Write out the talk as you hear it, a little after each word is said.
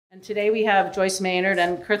And today we have Joyce Maynard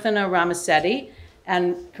and Kirthana Ramisetti,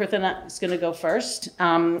 and Kirthana is going to go first.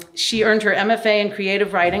 She earned her MFA in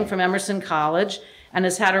creative writing from Emerson College and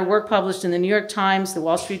has had her work published in the New York Times, the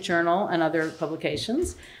Wall Street Journal, and other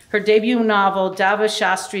publications. Her debut novel, Dava,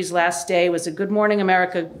 Shastri's Last Day, was a Good Morning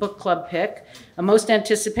America book club pick, a most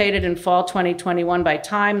anticipated in fall 2021 by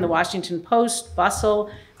Time, The Washington Post,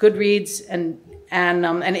 Bustle, Goodreads, and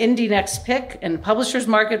an Indie Next Pick and Publishers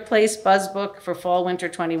Marketplace BuzzBook for Fall Winter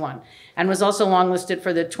 21, and was also longlisted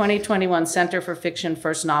for the 2021 Center for Fiction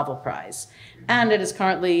First Novel Prize. And it is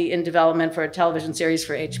currently in development for a television series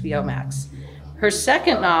for HBO Max. Her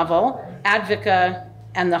second novel, Advika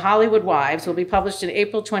and the Hollywood Wives, will be published in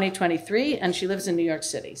April 2023, and she lives in New York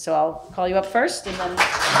City. So I'll call you up first, and then...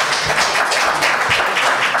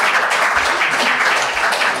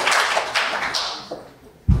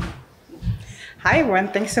 Hi, everyone.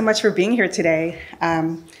 Thanks so much for being here today.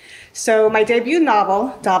 So my debut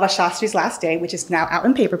novel, Dava, Shastri's Last Day, which is now out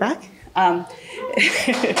in paperback.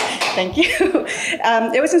 Thank you.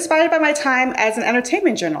 It was inspired by my time as an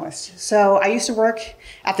entertainment journalist. So I used to work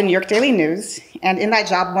at the New York Daily News, and in that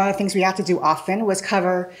job, one of the things we had to do often was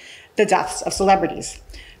cover the deaths of celebrities.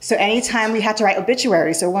 So anytime we had to write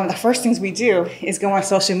obituaries, so one of the first things we do is go on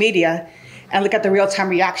social media and look at the real-time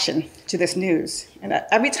reaction to this news. And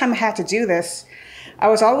every time I had to do this, I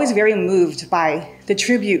was always very moved by the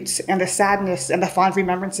tributes and the sadness and the fond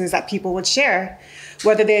remembrances that people would share,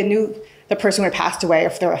 whether they knew the person who had passed away, or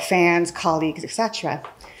if they were fans, colleagues, etc.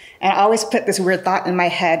 And I always put this weird thought in my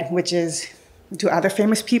head, which is, do other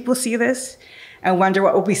famous people see this and wonder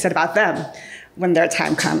what will be said about them when their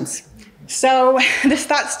time comes? So this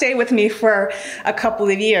thought stayed with me for a couple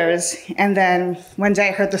of years. And then one day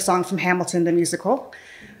I heard the song from Hamilton, the musical,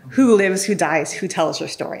 Who Lives, Who Dies, Who Tells Your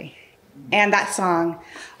Story? And that song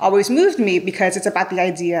always moved me because it's about the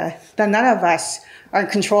idea that none of us are in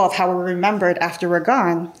control of how we're remembered after we're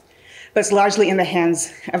gone, but it's largely in the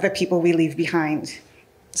hands of the people we leave behind.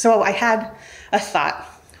 So I had a thought.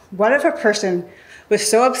 What if a person was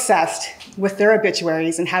so obsessed with their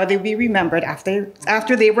obituaries and how they'd be remembered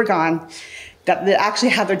after they were gone that they actually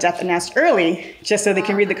had their death announced early just so they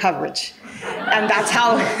can read the coverage? And that's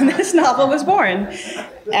how this novel was born.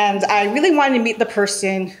 And I really wanted to meet the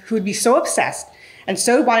person who would be so obsessed and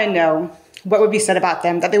so want to know what would be said about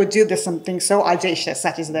them that they would do something so audacious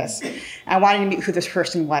such as this. I wanted to meet who this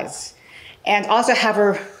person was. And also have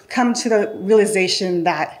her come to the realization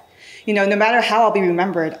that, no matter how I'll be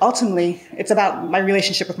remembered, ultimately, it's about my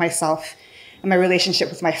relationship with myself and my relationship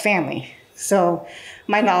with my family. So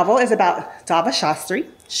my novel is about Dava Shastri.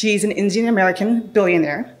 She's an Indian-American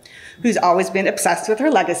billionaire who's always been obsessed with her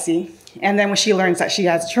legacy. And then when she learns that she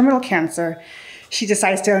has terminal cancer, she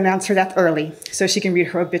decides to announce her death early so she can read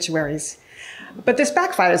her obituaries. But this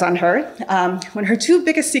backfires on her when her two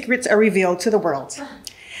biggest secrets are revealed to the world.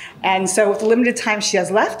 And so with the limited time she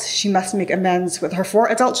has left, she must make amends with her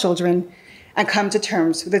 4 adult children and come to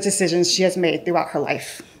terms with the decisions she has made throughout her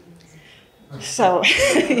life. So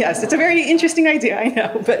yes, it's a very interesting idea, I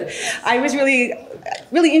know, but I was really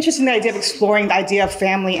interested in the idea of exploring the idea of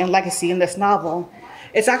family and legacy in this novel.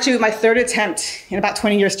 It's actually my 3rd attempt in about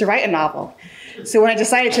 20 years to write a novel. So when I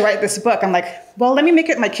decided to write this book, I'm like, well, let me make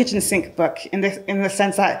it my kitchen sink book in the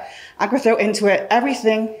sense that I'm going to throw into it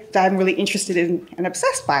everything that I'm really interested in and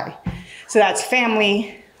obsessed by. So that's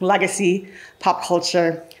family, legacy, pop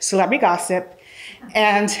culture, celebrity gossip,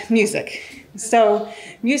 and music. So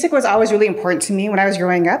music was always really important to me when I was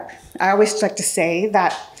growing up. I always like to say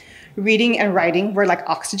that reading and writing were like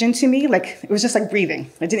oxygen to me. Like it was just like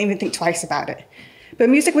breathing. I didn't even think twice about it. But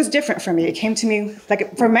music was different for me. It came to me,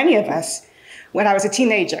 like for many of us, when I was a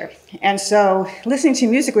teenager. And so listening to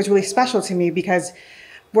music was really special to me because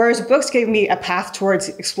whereas books gave me a path towards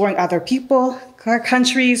exploring other people,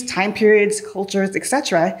 countries, time periods, cultures,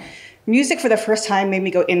 etc., music for the first time made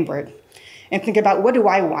me go inward and think about, what do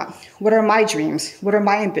I want? What are my dreams? What are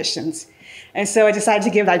my ambitions? And so I decided to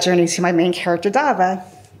give that journey to my main character, Dava,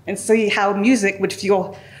 and see how music would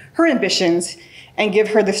fuel her ambitions and give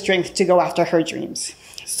her the strength to go after her dreams.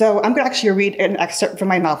 So I'm going to actually read an excerpt from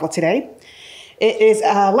my novel today. It is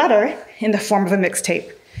a letter in the form of a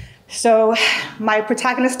mixtape. So my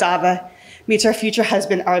protagonist, Dava, meets her future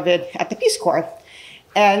husband, Arvid, at the Peace Corps.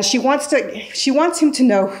 And she wants him to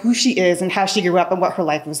know who she is and how she grew up and what her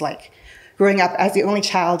life was like, growing up as the only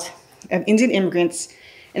child of Indian immigrants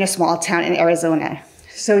in a small town in Arizona.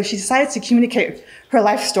 So she decided to communicate her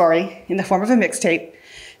life story in the form of a mixtape.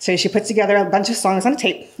 So she puts together a bunch of songs on a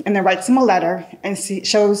tape and then writes him a letter and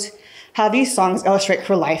shows how these songs illustrate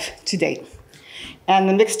her life to date. And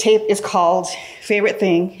the mixtape is called Favorite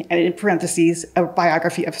Thing, and in parentheses, a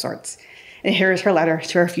biography of sorts. And here is her letter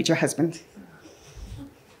to her future husband.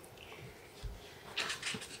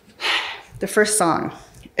 The first song,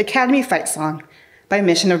 Academy Fight Song by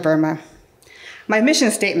Mission of Burma. My mission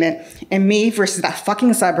statement, and me versus that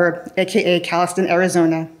fucking suburb, AKA Calliston,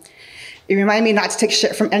 Arizona. It reminded me not to take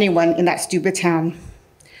shit from anyone in that stupid town.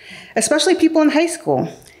 Especially people in high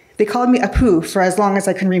school. They called me Apu for as long as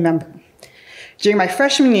I can remember. During my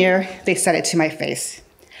freshman year, they said it to my face.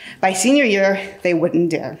 By senior year, they wouldn't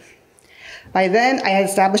dare. By then, I had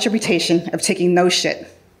established a reputation of taking no shit.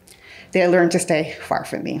 They had learned to stay far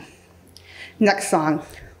from me. Next song,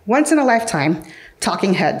 Once in a Lifetime,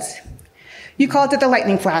 Talking Heads. You called it the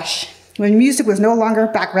lightning flash, when music was no longer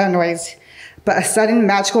background noise, but a sudden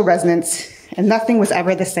magical resonance, and nothing was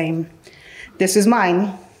ever the same. This is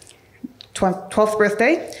mine. 12th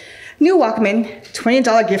birthday, new Walkman,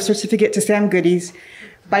 $20 gift certificate to Sam Goodies,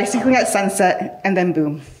 bicycling at sunset, and then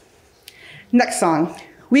boom. Next song,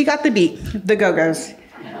 We Got the Beat, The Go-Go's.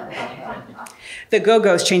 The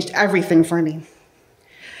Go-Go's changed everything for me.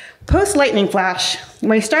 Post-lightning flash,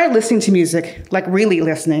 when I started listening to music, like really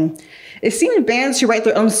listening, it seemed bands who write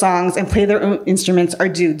their own songs and play their own instruments are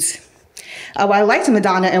dudes. While I liked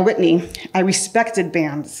Madonna and Whitney, I respected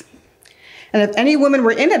bands. And if any women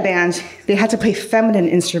were in a band, they had to play feminine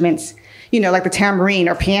instruments, like the tambourine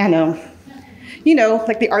or piano.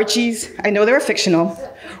 Like the Archies, I know they were fictional,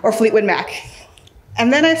 or Fleetwood Mac.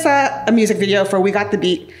 And then I saw a music video for We Got the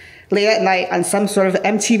Beat late at night on some sort of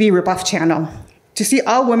MTV ripoff channel. To see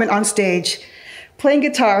all women on stage playing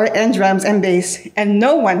guitar and drums and bass, and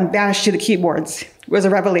no one banished to the keyboards, was a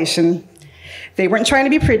revelation. They weren't trying to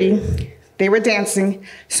be pretty. They were dancing,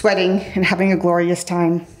 sweating, and having a glorious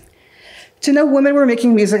time. To know women were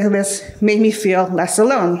making music like this made me feel less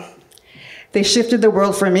alone. They shifted the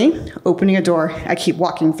world for me, opening a door I keep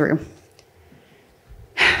walking through.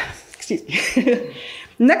 Excuse me.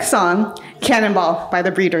 Next song, Cannonball by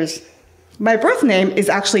the Breeders. My birth name is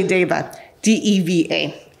actually Dava,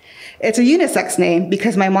 D-E-V-A. It's a unisex name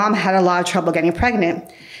because my mom had a lot of trouble getting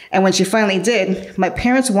pregnant, and when she finally did, my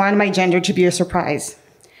parents wanted my gender to be a surprise.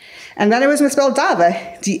 And then it was misspelled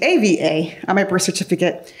Dava, D-A-V-A, on my birth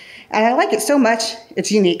certificate, and I like it so much,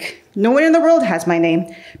 it's unique. No one in the world has my name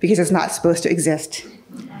because it's not supposed to exist.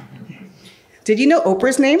 Did you know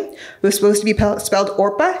Oprah's name was supposed to be spelled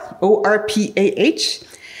Orpah, O-R-P-A-H?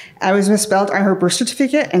 I was misspelled on her birth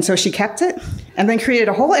certificate, and so she kept it, and then created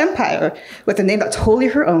a whole empire with a name that's totally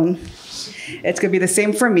her own. It's gonna be the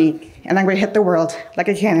same for me, and I'm gonna hit the world like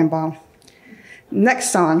a cannonball.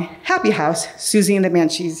 Next song, Happy House, Susie and the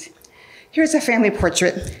Banshees. Here's a family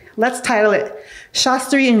portrait. Let's title it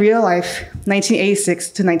Shastri in Real Life, 1986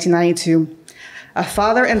 to 1992. A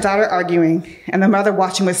father and daughter arguing, and the mother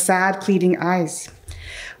watching with sad, pleading eyes.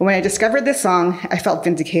 When I discovered this song, I felt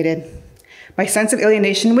vindicated. My sense of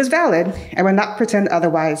alienation was valid. I would not pretend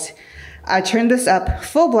otherwise. I turned this up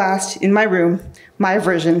full blast in my room, my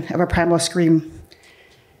version of a primal scream.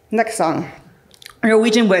 Next song,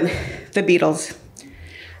 Norwegian Wood, The Beatles.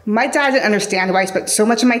 My dad didn't understand why I spent so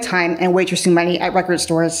much of my time and waitressing money at record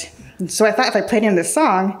stores. So I thought if I played him this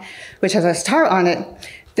song, which has a star on it,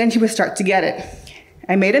 then he would start to get it.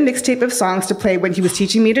 I made a mixtape of songs to play when he was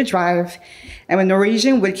teaching me to drive, and when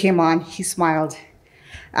Norwegian Wood came on, he smiled.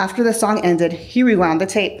 After the song ended, he rewound the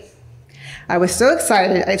tape. I was so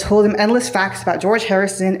excited, I told him endless facts about George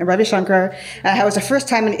Harrison and Ravi Shankar, and how it was the first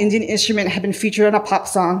time an Indian instrument had been featured on a pop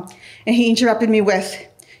song, and he interrupted me with,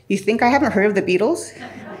 "You think I haven't heard of the Beatles?"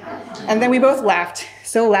 And then we both laughed,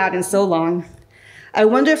 so loud and so long. I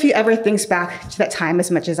wonder if he ever thinks back to that time as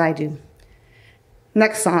much as I do.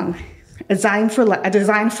 Next song, A Design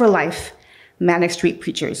for Life, Manic Street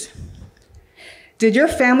Preachers. Did your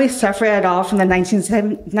family suffer at all from the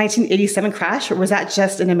 1987 crash, or was that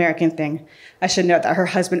just an American thing? I should note that her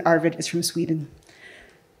husband, Arvid, is from Sweden.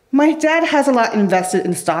 My dad has a lot invested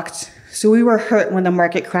in stocks, so we were hurt when the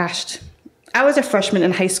market crashed. I was a freshman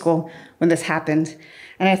in high school when this happened,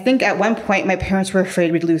 and I think at one point my parents were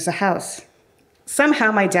afraid we'd lose the house.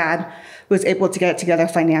 Somehow my dad was able to get it together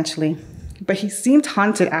financially, but he seemed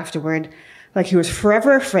haunted afterward, like he was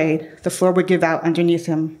forever afraid the floor would give out underneath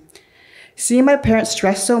him. Seeing my parents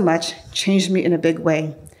stress so much changed me in a big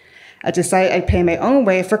way. I decided I'd pay my own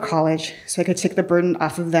way for college so I could take the burden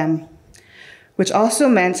off of them, which also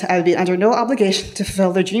meant I would be under no obligation to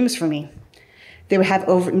fulfill their dreams for me. They would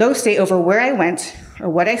have no say over where I went or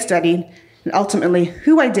what I studied, and ultimately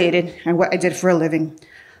who I dated and what I did for a living.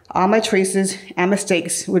 All my choices and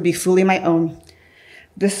mistakes would be fully my own.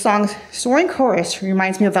 This song's soaring chorus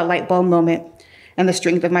reminds me of that light bulb moment and the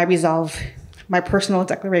strength of my resolve, my personal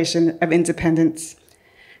declaration of independence.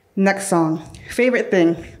 Next song, Favorite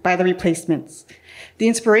Thing by The Replacements. the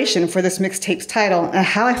inspiration for this mixtape's title, and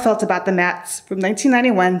how I felt about the Mats from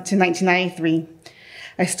 1991 to 1993.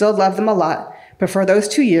 I still love them a lot, but for those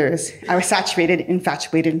 2 years, I was saturated,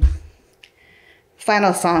 infatuated.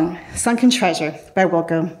 Final song, Sunken Treasure by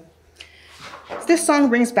Wilco. This song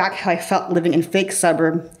brings back how I felt living in fake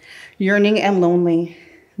suburb, yearning and lonely,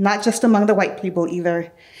 not just among the white people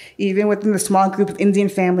either, even within the small group of Indian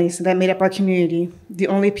families that made up our community, the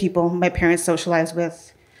only people my parents socialized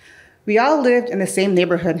with. We all lived in the same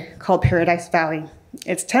neighborhood called Paradise Valley.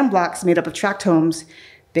 It's 10 blocks made up of tract homes,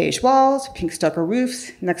 beige walls, pink stucco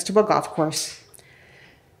roofs, next to a golf course.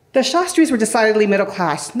 The Shastris were decidedly middle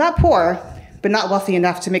class, not poor, but not wealthy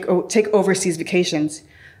enough to take overseas vacations.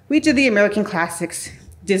 We did the American classics,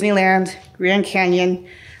 Disneyland, Grand Canyon,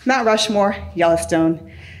 Mount Rushmore,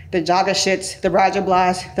 Yellowstone, the Jaga Shits, the Raja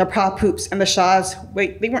Blas, the Pra Poops, and the Shahs.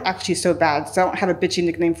 Wait, they weren't actually so bad, so I don't have a bitchy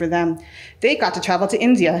nickname for them. They got to travel to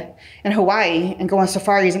India and Hawaii and go on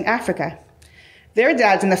safaris in Africa. Their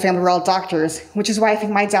dads in the family were all doctors, which is why I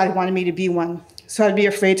think my dad wanted me to be one, so I'd be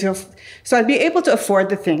able to afford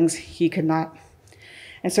the things he could not.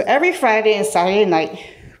 And so every Friday and Saturday night,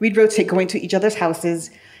 we'd rotate going to each other's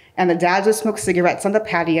houses, and the dads would smoke cigarettes on the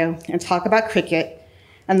patio and talk about cricket,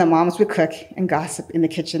 and the moms would cook and gossip in the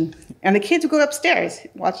kitchen, and the kids would go upstairs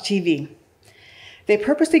and watch TV. They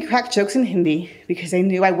purposely cracked jokes in Hindi because they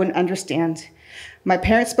knew I wouldn't understand. My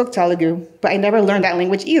parents spoke Telugu, but I never learned that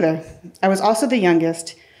language either. I was also the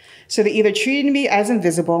youngest, so they either treated me as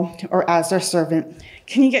invisible or as their servant.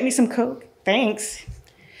 Can you get me some Coke? Thanks.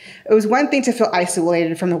 It was one thing to feel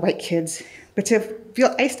isolated from the white kids, but to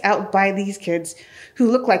feel iced out by these kids who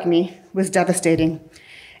looked like me was devastating,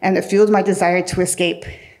 and it fueled my desire to escape.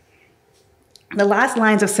 The last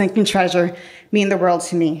lines of Sunken Treasure mean the world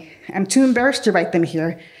to me. I'm too embarrassed to write them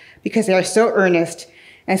here because they are so earnest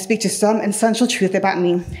and speak to some essential truth about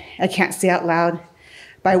me I can't say out loud.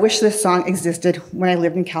 But I wish this song existed when I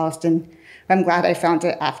lived in Calliston. I'm glad I found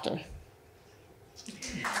it after.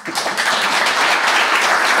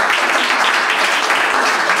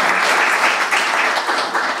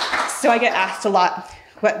 So I get asked a lot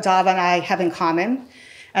what Dava and I have in common.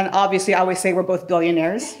 And obviously I always say we're both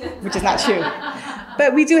billionaires, which is not true.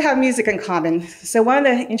 But we do have music in common. So one of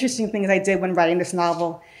the interesting things I did when writing this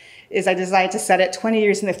novel is I decided to set it 20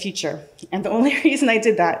 years in the future. And the only reason I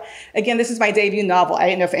did that, again, this is my debut novel. I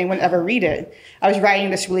didn't know if anyone would ever read it. I was writing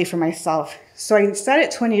this really for myself. So I set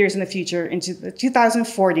it 20 years in the future into the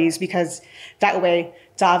 2040s because that way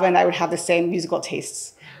Dava and I would have the same musical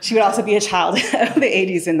tastes. She would also be a child of the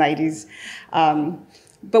 80s and 90s.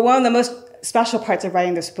 But one of the most special parts of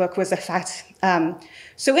writing this book was the fact,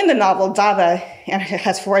 so in the novel, Dava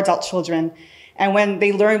has 4 adult children, and when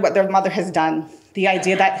they learn what their mother has done, the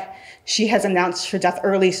idea that she has announced her death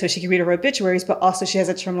early so she can read her obituaries, but also she has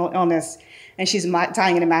a terminal illness, and she's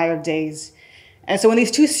dying in a matter of days. And so when these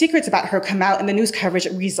 2 secrets about her come out in the news coverage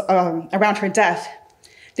around her death,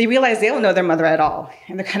 they realize they don't know their mother at all,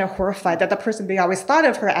 and they're kind of horrified that the person they always thought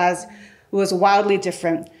of her as was wildly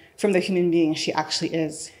different from the human being she actually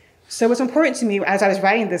is. So what's important to me as I was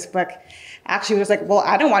writing this book actually was like, well,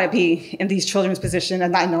 I don't want to be in these children's position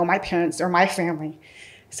and not know my parents or my family.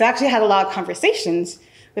 So I actually had a lot of conversations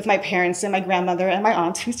with my parents and my grandmother and my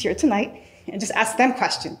aunt, who's here tonight, and just asked them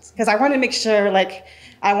questions. Because I wanted to make sure,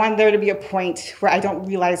 I wanted there to be a point where I don't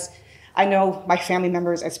realize I know my family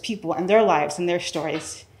members as people and their lives and their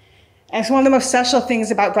stories. And so one of the most special things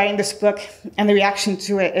about writing this book and the reaction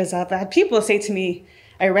to it is that I had people say to me,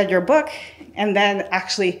 I read your book, and then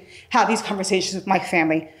actually have these conversations with my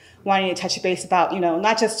family, wanting to touch base about,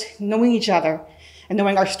 not just knowing each other and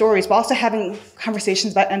knowing our stories, but also having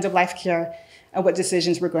conversations about end-of-life care and what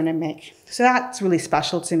decisions we're going to make. So that's really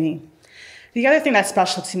special to me. The other thing that's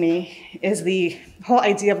special to me is the whole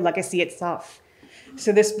idea of legacy itself.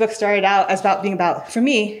 So this book started out as being about, for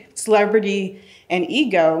me, celebrity and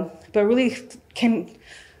ego, but really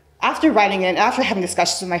after writing it, after having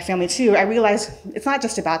discussions with my family too, I realized it's not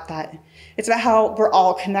just about that. It's about how we're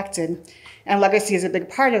all connected, and legacy is a big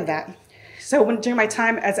part of that. So during my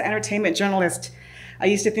time as an entertainment journalist, I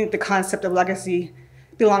used to think the concept of legacy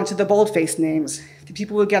belonged to the bold-faced names. The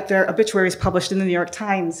people who get their obituaries published in the New York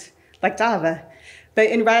Times, like Dava. But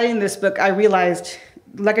in writing this book, I realized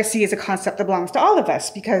legacy is a concept that belongs to all of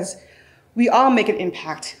us because we all make an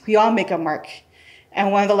impact. We all make a mark.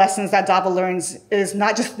 And one of the lessons that Dava learns is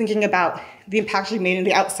not just thinking about the impact she made in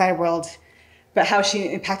the outside world, but how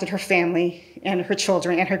she impacted her family and her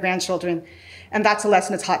children and her grandchildren. And that's a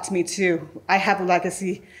lesson that's taught to me too. I have a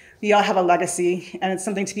legacy, we all have a legacy, and it's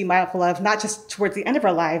something to be mindful of, not just towards the end of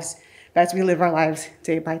our lives, but as we live our lives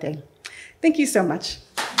day by day. Thank you so much.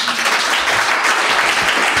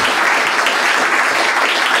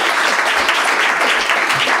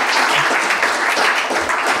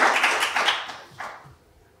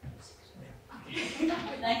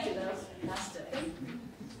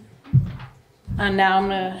 And now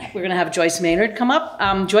we're gonna have Joyce Maynard come up.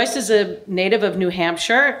 Joyce is a native of New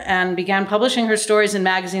Hampshire and began publishing her stories in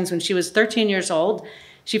magazines when she was 13 years old.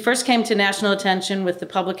 She first came to national attention with the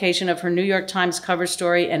publication of her New York Times cover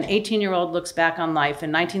story, An 18-Year-Old Looks Back on Life,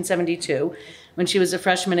 in 1972, when she was a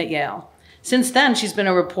freshman at Yale. Since then, she's been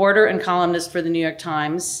a reporter and columnist for the New York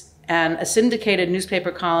Times and a syndicated newspaper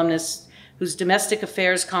columnist whose domestic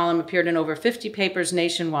affairs column appeared in over 50 papers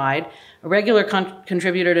nationwide, a regular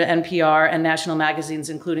contributor to NPR and national magazines,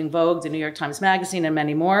 including Vogue, the New York Times Magazine, and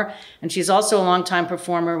many more. And she's also a longtime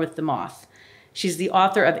performer with The Moth. She's the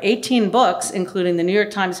author of 18 books, including the New York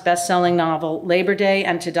Times bestselling novel Labor Day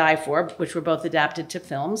and To Die For, which were both adapted to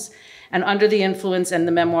films, and Under the Influence, and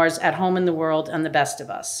the memoirs At Home in the World and The Best of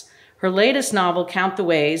Us. Her latest novel, Count the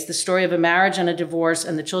Ways, the story of a marriage and a divorce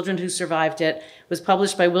and the children who survived it, was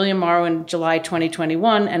published by William Morrow in July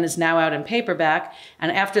 2021 and is now out in paperback.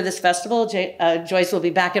 And after this festival, Joyce will be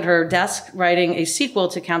back at her desk writing a sequel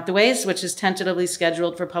to Count the Ways, which is tentatively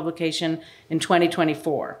scheduled for publication in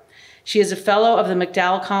 2024. She is a fellow of the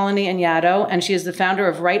MacDowell Colony in Yaddo, and she is the founder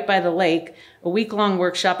of Write by the Lake, a week-long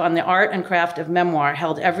workshop on the art and craft of memoir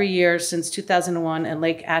held every year since 2001 in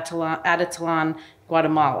Lake Atitlan,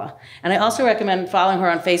 Guatemala. And I also recommend following her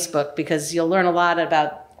on Facebook because you'll learn a lot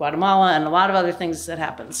about Guatemala and a lot of other things that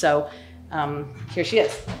happen. So here she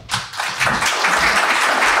is.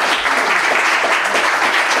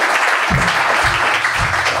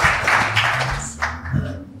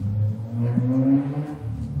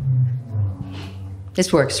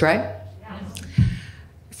 This works, right?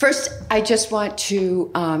 First, I just want to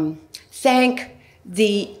thank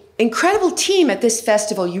the incredible team at this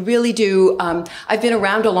festival. You really do. I've been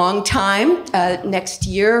around a long time. Next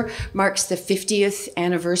year marks the 50th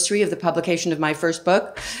anniversary of the publication of my first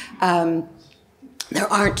book. There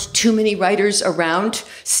aren't too many writers around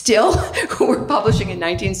still who were publishing in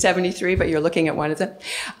 1973, but you're looking at one of them.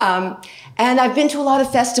 And I've been to a lot of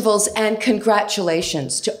festivals, and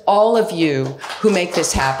congratulations to all of you who make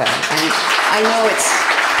this happen. And I know it's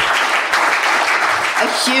a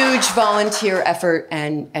huge volunteer effort,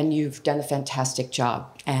 and you've done a fantastic job.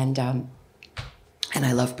 And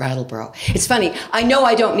I love Brattleboro. It's funny, I know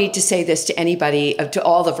I don't need to say this to anybody, to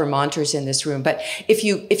all the Vermonters in this room, but if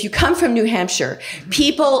you come from New Hampshire,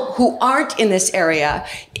 people who aren't in this area,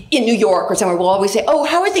 in New York or somewhere, will always say, oh,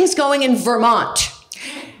 how are things going in Vermont?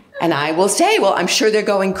 And I will say, well, I'm sure they're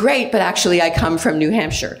going great, but actually I come from New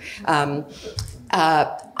Hampshire.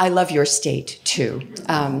 I love your state too.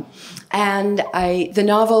 And the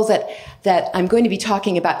novel that I'm going to be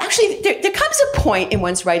talking about, actually, there comes a point in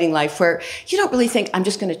one's writing life where you don't really think, I'm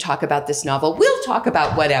just going to talk about this novel. We'll talk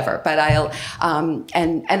about whatever, but I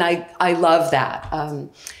love that.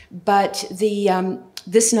 But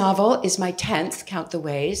this novel is my 10th, Count the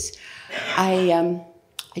Ways. I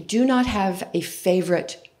do not have a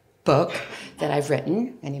favorite book that I've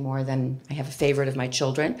written any more than I have a favorite of my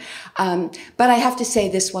children. But I have to say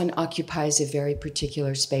this one occupies a very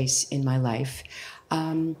particular space in my life.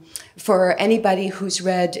 For anybody who's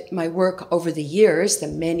read my work over the years, the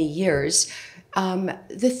many years,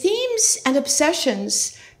 the themes and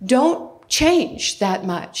obsessions don't change that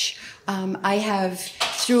much. I have,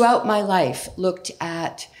 throughout my life, looked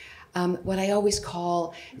at what I always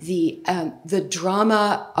call the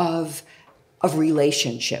drama of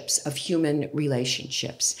relationships, of human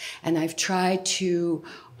relationships. And I've tried to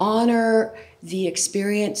honor the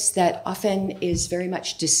experience that often is very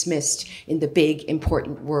much dismissed in the big,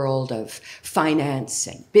 important world of finance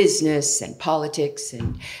and business and politics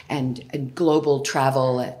and global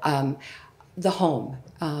travel, the home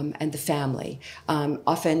and the family,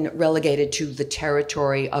 often relegated to the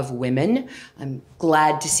territory of women. I'm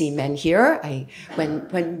glad to see men here.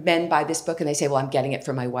 When men buy this book and they say, well, I'm getting it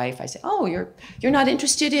for my wife, I say, oh, you're not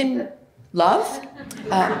interested in love?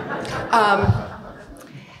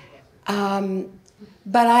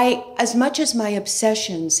 But as much as my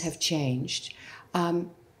obsessions have changed, I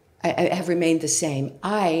have remained the same.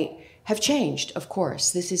 I have changed, of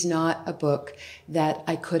course. This is not a book that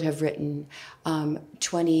I could have written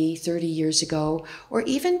 20, 30 years ago, or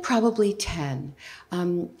even probably 10.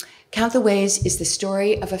 Count the Ways is the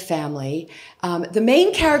story of a family. The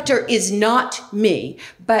main character is not me,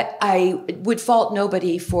 but I would fault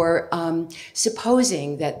nobody for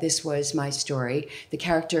supposing that this was my story. The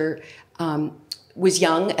character was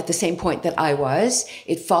young at the same point that I was.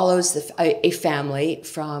 It follows a family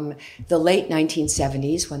from the late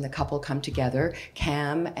 1970s when the couple come together,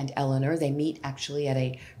 Cam and Eleanor. They meet actually at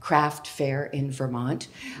a craft fair in Vermont.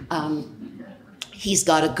 He's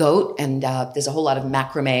got a goat, and there's a whole lot of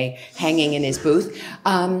macrame hanging in his booth.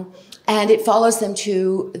 And And it follows them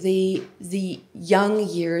to the young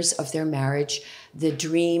years of their marriage, the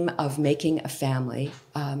dream of making a family,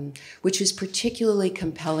 which was particularly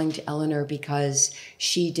compelling to Eleanor because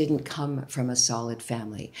she didn't come from a solid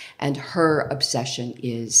family. And her obsession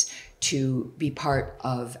is to be part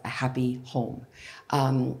of a happy home.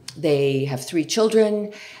 They have 3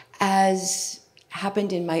 children. As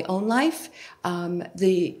happened in my own life,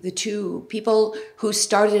 the 2 people who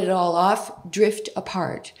started it all off drift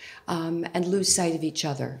apart and lose sight of each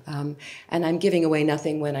other. And I'm giving away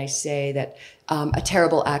nothing when I say that a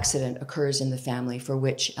terrible accident occurs in the family for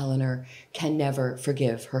which Eleanor can never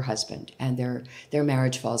forgive her husband, and their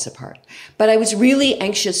marriage falls apart. But I was really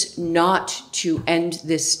anxious not to end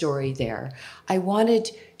this story there. I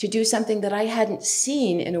wanted to do something that I hadn't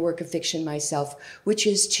seen in a work of fiction myself, which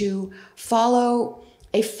is to follow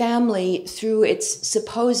a family through its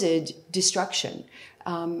supposed destruction.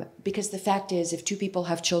 Because the fact is, if 2 people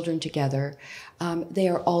have children together, they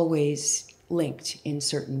are always linked in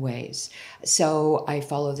certain ways. So I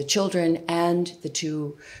follow the children and the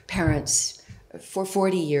 2 parents for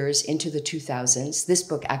 40 years into the 2000s. This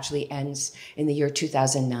book actually ends in the year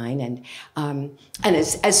 2009. And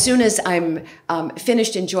as soon as I'm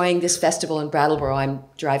finished enjoying this festival in Brattleboro, I'm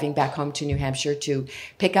driving back home to New Hampshire to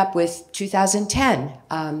pick up with 2010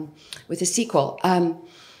 with a sequel. I'm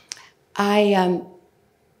going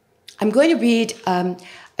to read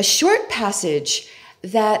a short passage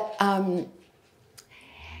that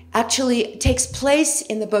actually takes place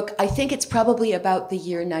in the book. I think it's probably about the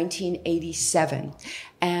year 1987.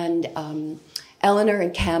 And Eleanor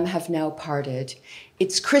and Cam have now parted.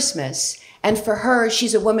 It's Christmas. And for her,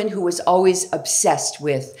 she's a woman who was always obsessed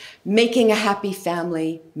with making a happy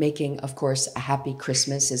family, making, of course, a happy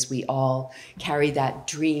Christmas, as we all carry that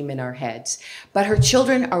dream in our heads. But her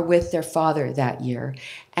children are with their father that year.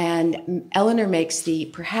 And Eleanor makes the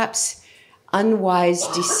perhaps unwise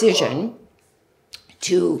decision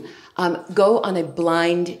to go on a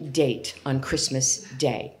blind date on Christmas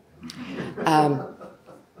Day.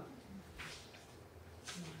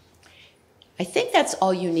 I think that's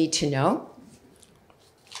all you need to know.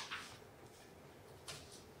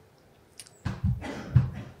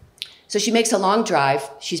 So she makes a long drive.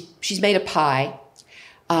 She's made a pie,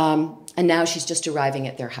 and now she's just arriving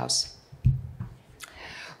at their house.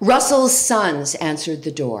 Russell's sons answered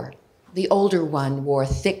the door. The older one wore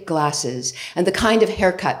thick glasses and the kind of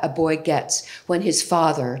haircut a boy gets when his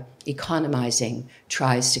father, economizing,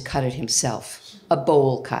 tries to cut it himself, a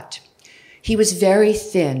bowl cut. He was very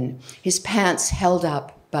thin, his pants held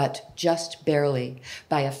up, but just barely,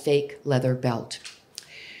 by a fake leather belt.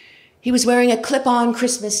 He was wearing a clip-on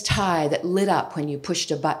Christmas tie that lit up when you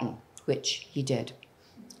pushed a button, which he did.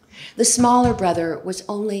 The smaller brother was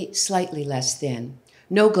only slightly less thin.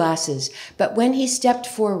 No glasses, but when he stepped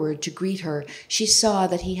forward to greet her, she saw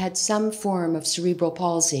that he had some form of cerebral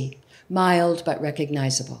palsy, mild but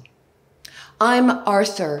recognizable. "I'm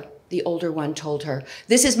Arthur," the older one told her.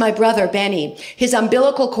 "This is my brother, Benny. His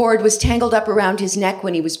umbilical cord was tangled up around his neck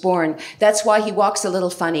when he was born. That's why he walks a little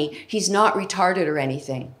funny. He's not retarded or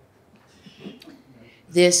anything."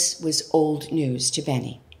 This was old news to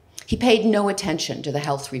Benny. He paid no attention to the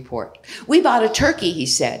health report. "We bought a turkey," he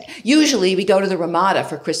said. "Usually we go to the Ramada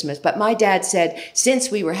for Christmas, but my dad said since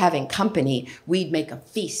we were having company, we'd make a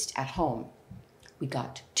feast at home." "We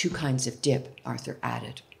got 2 kinds of dip," Arthur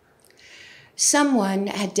added. Someone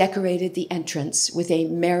had decorated the entrance with a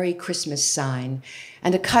Merry Christmas sign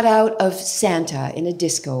and a cutout of Santa in a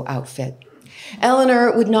disco outfit.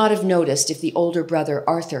 Eleanor would not have noticed if the older brother,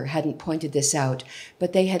 Arthur, hadn't pointed this out,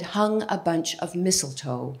 but they had hung a bunch of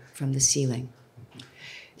mistletoe from the ceiling.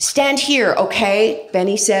 "Stand here, okay?"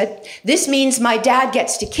 Benny said. "This means my dad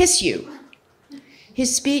gets to kiss you."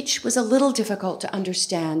 His speech was a little difficult to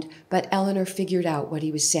understand, but Eleanor figured out what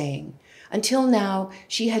he was saying. Until now,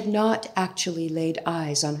 she had not actually laid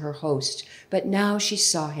eyes on her host, but now she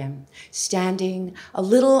saw him, standing a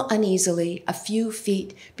little uneasily a few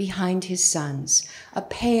feet behind his sons, a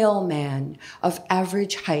pale man of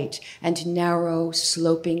average height and narrow,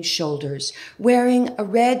 sloping shoulders, wearing a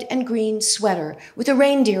red and green sweater with a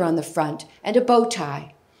reindeer on the front and a bow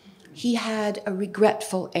tie. He had a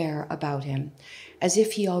regretful air about him, as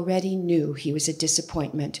if he already knew he was a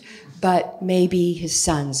disappointment, but maybe his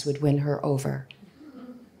sons would win her over.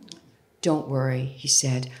 "Don't worry," he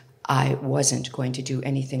said. "I wasn't going to do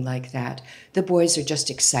anything like that. The boys are just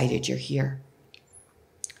excited you're here."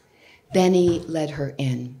 Benny led her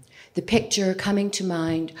in, the picture coming to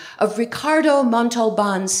mind of Ricardo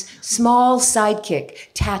Montalban's small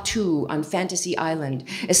sidekick, Tattoo, on Fantasy Island,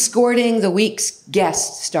 escorting the week's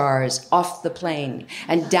guest stars off the plane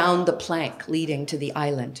and down the plank leading to the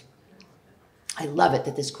island. I love it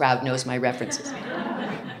that this crowd knows my references.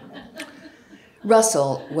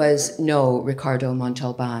 Russell was no Ricardo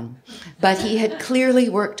Montalban, but he had clearly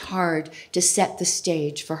worked hard to set the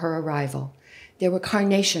stage for her arrival. There were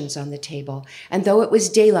carnations on the table, and though it was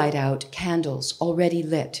daylight out, candles already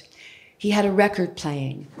lit. He had a record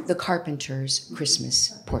playing, The Carpenter's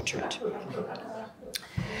Christmas Portrait.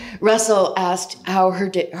 Russell asked how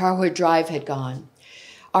her drive had gone.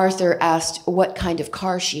 Arthur asked what kind of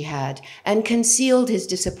car she had and concealed his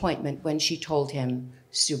disappointment when she told him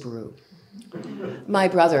Subaru. My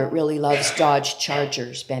brother really loves Dodge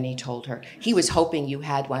Chargers, Benny told her. He was hoping you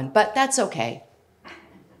had one, but that's okay.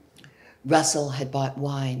 Russell had bought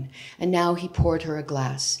wine, and now he poured her a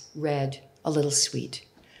glass, red, a little sweet.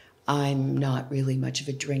 I'm not really much of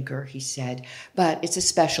a drinker, he said, but it's a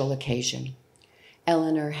special occasion.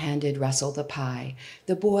 Eleanor handed Russell the pie.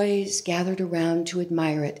 The boys gathered around to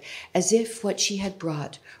admire it, as if what she had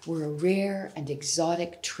brought were a rare and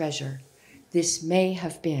exotic treasure. This may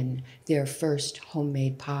have been their first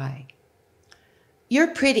homemade pie.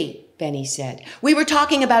 You're pretty, Benny said. We were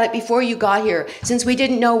talking about it before you got here, since we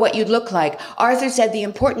didn't know what you'd look like. Arthur said the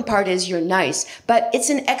important part is you're nice, but it's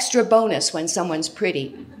an extra bonus when someone's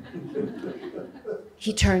pretty.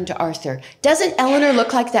 He turned to Arthur. Doesn't Eleanor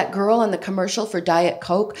look like that girl in the commercial for Diet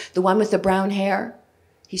Coke, the one with the brown hair?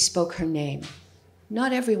 He spoke her name.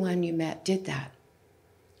 Not everyone you met did that.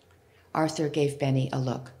 Arthur gave Benny a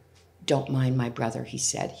look. Don't mind my brother, he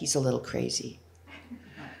said. He's a little crazy.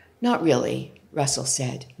 Not really, Russell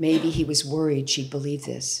said. Maybe he was worried she'd believe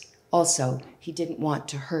this. Also, he didn't want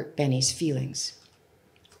to hurt Benny's feelings.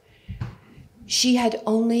 She had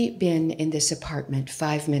only been in this apartment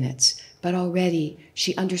 5 minutes, but already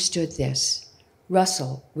she understood this.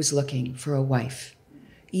 Russell was looking for a wife.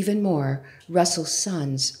 Even more, Russell's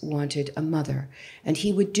sons wanted a mother, and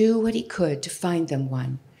he would do what he could to find them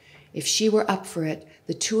one. If she were up for it,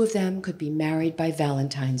 the two of them could be married by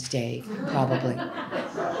Valentine's Day, probably.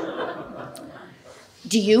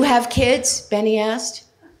 Do you have kids? Benny asked.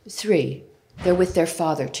 3. They're with their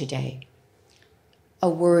father today. A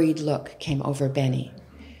worried look came over Benny.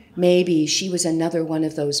 Maybe she was another one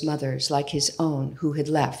of those mothers like his own who had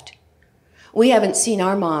left. We haven't seen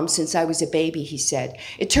our mom since I was a baby, he said.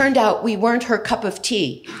 It turned out we weren't her cup of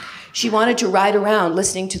tea. She wanted to ride around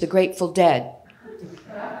listening to the Grateful Dead.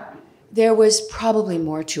 There was probably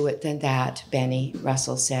more to it than that, Benny,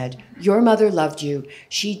 Russell said. Your mother loved you.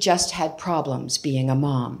 She just had problems being a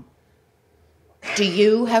mom. Do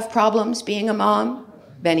you have problems being a mom?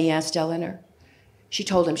 Benny asked Eleanor. She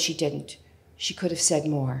told him she didn't. She could have said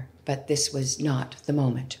more, but this was not the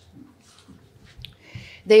moment.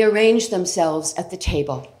 They arranged themselves at the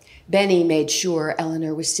table. Benny made sure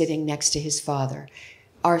Eleanor was sitting next to his father.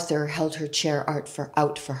 Arthur held her chair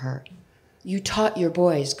out for her. You taught your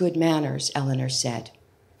boys good manners, Eleanor said.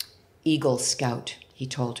 Eagle Scout, he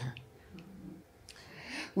told her.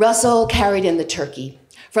 Russell carried in the turkey.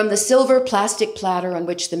 From the silver plastic platter on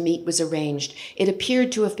which the meat was arranged, it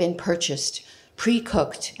appeared to have been purchased,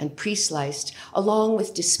 pre-cooked and pre-sliced, along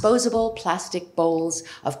with disposable plastic bowls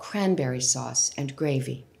of cranberry sauce and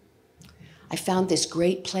gravy. I found this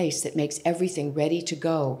great place that makes everything ready to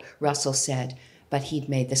go, Russell said, but he'd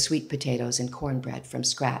made the sweet potatoes and cornbread from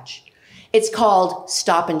scratch. It's called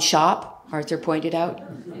Stop and Shop, Arthur pointed out.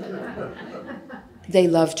 They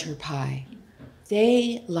loved her pie.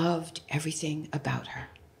 They loved everything about her.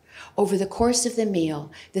 Over the course of the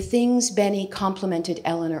meal, the things Benny complimented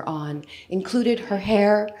Eleanor on included her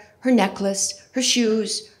hair, her necklace, her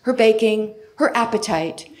shoes, her baking, her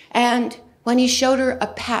appetite, and when he showed her a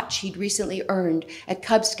patch he'd recently earned at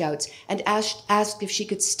Cub Scouts and asked if she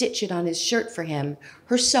could stitch it on his shirt for him,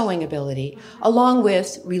 her sewing ability, along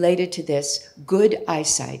with, related to this, good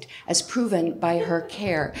eyesight, as proven by her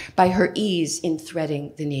care, by her ease in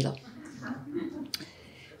threading the needle.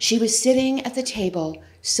 She was sitting at the table,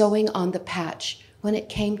 sewing on the patch, when it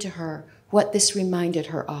came to her what this reminded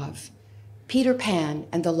her of. Peter Pan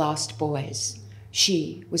and the Lost Boys.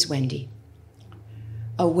 She was Wendy.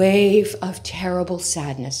 A wave of terrible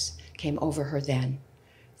sadness came over her then.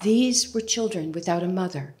 These were children without a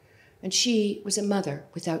mother, and she was a mother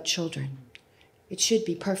without children. It should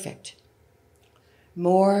be perfect.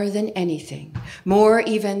 More than anything, more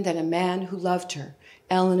even than a man who loved her,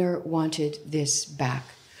 Eleanor wanted this back.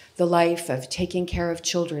 The life of taking care of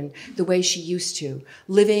children the way she used to,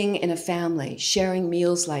 living in a family, sharing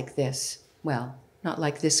meals like this. Well, not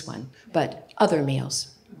like this one, but other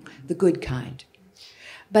meals, the good kind.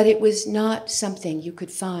 But it was not something you could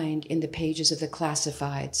find in the pages of the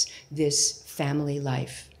classifieds, this family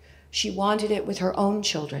life. She wanted it with her own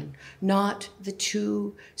children, not the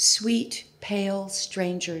two sweet, pale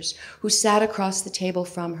strangers who sat across the table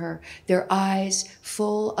from her, their eyes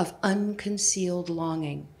full of unconcealed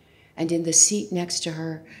longing, and in the seat next to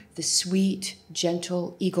her, the sweet,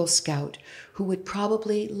 gentle Eagle Scout who would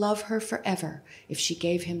probably love her forever if she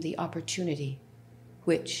gave him the opportunity,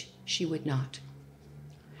 which she would not.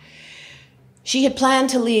 She had planned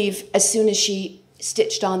to leave as soon as she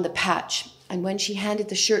stitched on the patch, and when she handed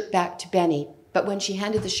the shirt back to Benny,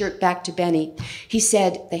 he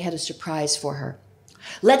said they had a surprise for her.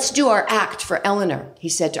 "Let's do our act for Eleanor," he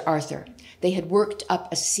said to Arthur. They had worked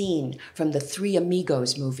up a scene from the Three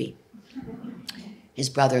Amigos movie. His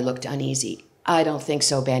brother looked uneasy. "I don't think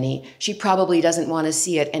so, Benny. She probably doesn't want to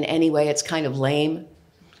see it, and anyway, it's kind of lame."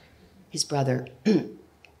 His brother,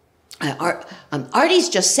 Artie's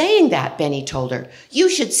just saying that, Benny told her. "You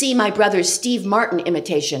should see my brother's Steve Martin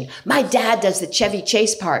imitation. My dad does the Chevy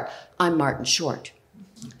Chase part. I'm Martin Short."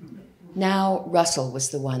 Now Russell was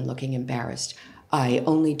the one looking embarrassed. "I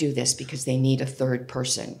only do this because they need a third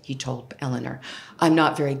person," he told Eleanor. "I'm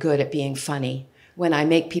not very good at being funny. When I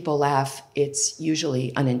make people laugh, it's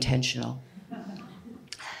usually unintentional."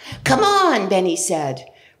 "Come on," Benny said.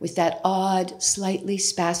 With that odd, slightly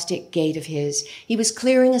spastic gait of his, he was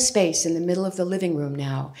clearing a space in the middle of the living room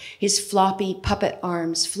now, his floppy puppet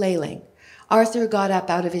arms flailing. Arthur got up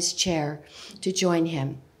out of his chair to join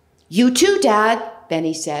him. "You too, Dad,"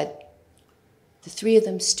 Benny said. The three of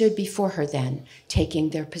them stood before her then, taking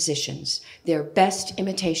their positions, their best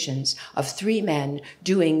imitations of three men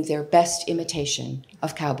doing their best imitation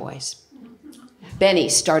of cowboys. Benny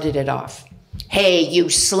started it off. "Hey, you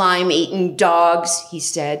slime-eating dogs," he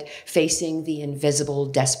said, facing the invisible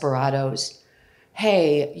desperados.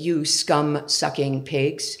 "Hey, you scum-sucking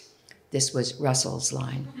pigs." This was Russell's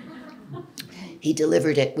line. He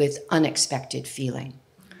delivered it with unexpected feeling.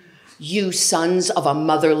 "You sons of a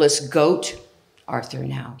motherless goat." Arthur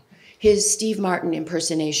now. His Steve Martin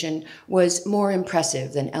impersonation was more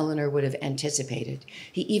impressive than Eleanor would have anticipated.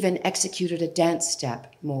 He even executed a dance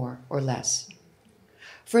step, more or less.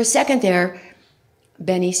 For a second there,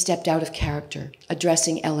 Benny stepped out of character,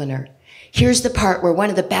 addressing Eleanor. "Here's the part where one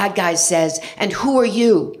of the bad guys says, 'And who are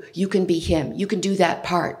you?' You can be him. You can do that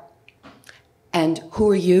part." "And who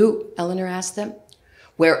are you?" Eleanor asked them.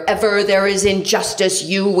 "Wherever there is injustice,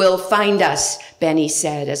 you will find us," Benny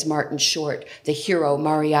said as Martin Short, the hero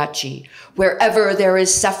mariachi. "Wherever there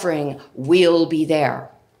is suffering, we'll be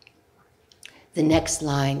there." The next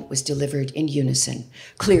line was delivered in unison.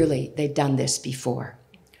 Clearly, they'd done this before.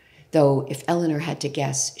 Though if Eleanor had to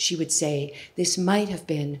guess, she would say this might have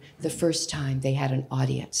been the first time they had an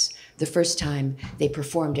audience, the first time they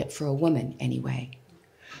performed it for a woman anyway.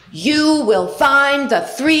 "You will find the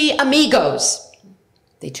Three Amigos."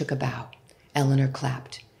 They took a bow. Eleanor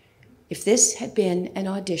clapped. If this had been an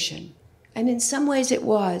audition, and in some ways it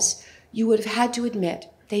was, you would have had to admit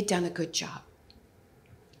they'd done a good job.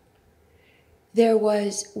 There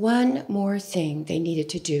was one more thing they needed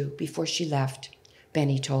to do before she left,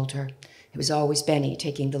 Benny told her. It was always Benny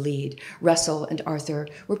taking the lead. Russell and Arthur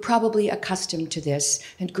were probably accustomed to this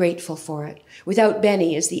and grateful for it. Without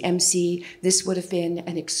Benny as the MC, this would have been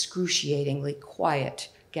an excruciatingly quiet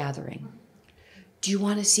gathering. "Do you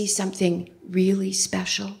want to see something really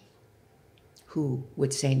special?" Who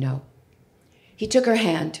would say no? He took her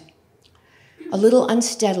hand. A little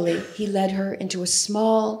unsteadily, he led her into a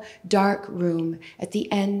small, dark room at the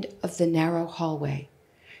end of the narrow hallway.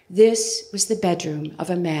 This was the bedroom of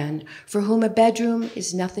a man for whom a bedroom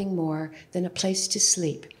is nothing more than a place to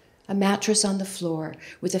sleep, a mattress on the floor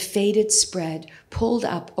with a faded spread pulled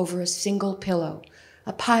up over a single pillow,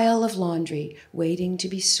 a pile of laundry waiting to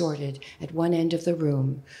be sorted at one end of the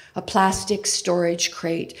room, a plastic storage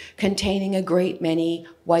crate containing a great many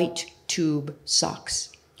white tube socks.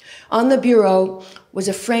 On the bureau was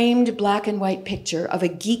a framed black and white picture of a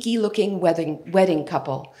geeky-looking wedding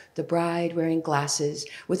couple, the bride wearing glasses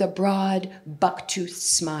with a broad, buck-toothed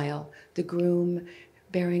smile, the groom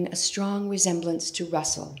bearing a strong resemblance to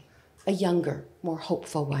Russell, a younger, more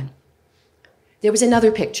hopeful one. There was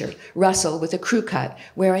another picture, Russell with a crew cut,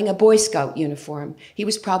 wearing a Boy Scout uniform. He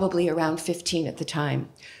was probably around 15 at the time.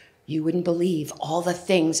 "You wouldn't believe all the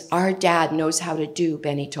things our dad knows how to do,"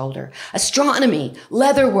 Benny told her. "Astronomy,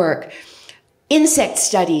 leatherwork, insect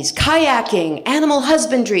studies, kayaking, animal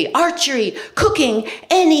husbandry, archery, cooking,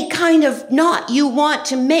 any kind of knot you want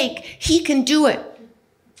to make, he can do it."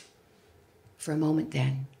 For a moment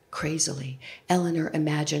then, crazily, Eleanor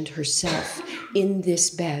imagined herself in this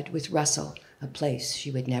bed with Russell, a place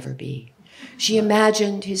she would never be. She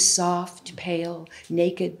imagined his soft, pale,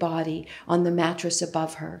 naked body on the mattress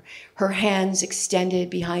above her, her hands extended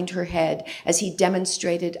behind her head as he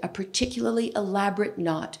demonstrated a particularly elaborate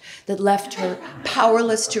knot that left her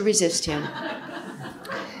powerless to resist him.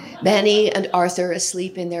 Benny and Arthur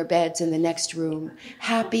asleep in their beds in the next room,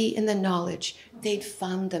 happy in the knowledge they'd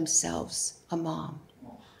found themselves a mom.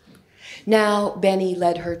 Now, Benny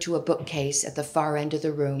led her to a bookcase at the far end of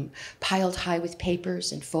the room, piled high with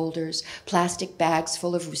papers and folders, plastic bags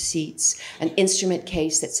full of receipts, an instrument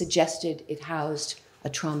case that suggested it housed a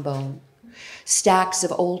trombone, stacks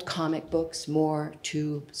of old comic books, more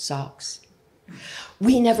tube socks.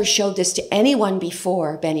 "We never showed this to anyone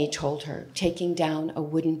before," Benny told her, taking down a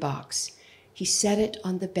wooden box. He set it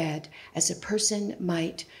on the bed as a person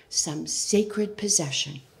might some sacred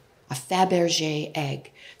possession, a Fabergé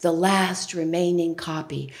egg, the last remaining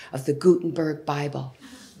copy of the Gutenberg Bible,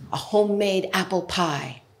 a homemade apple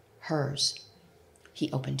pie, hers. He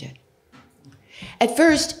opened it. At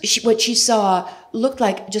first, what she saw looked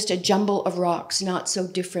like just a jumble of rocks, not so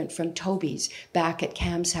different from Toby's back at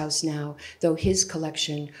Cam's house now, though his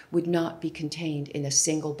collection would not be contained in a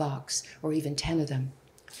single box, or even 10 of them.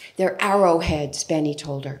 "They're arrowheads," Benny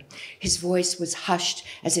told her. His voice was hushed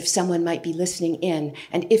as if someone might be listening in,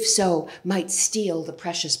 and if so, might steal the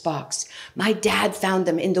precious box. "My dad found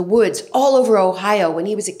them in the woods all over Ohio when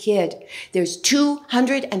he was a kid. There's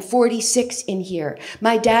 246 in here.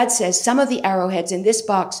 My dad says some of the arrowheads in this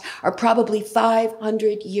box are probably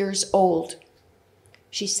 500 years old."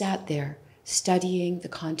 She sat there, studying the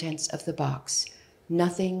contents of the box.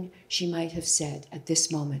 Nothing she might have said at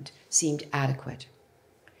this moment seemed adequate.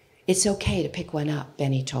 "It's okay to pick one up,"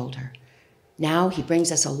 Benny told her. "Now he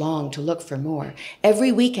brings us along to look for more.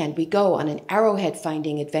 Every weekend we go on an arrowhead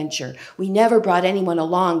finding adventure. We never brought anyone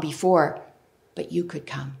along before, but you could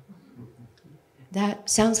come." "That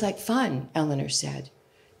sounds like fun," Eleanor said.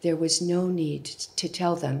 There was no need to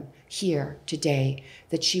tell them here today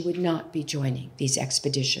that she would not be joining these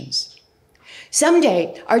expeditions.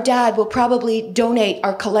 "Someday, our dad will probably donate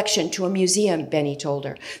our collection to a museum," Benny told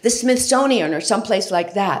her. "The Smithsonian or someplace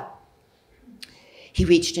like that." He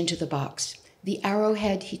reached into the box. The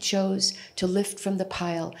arrowhead he chose to lift from the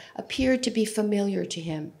pile appeared to be familiar to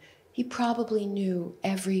him. He probably knew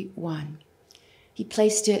every one. He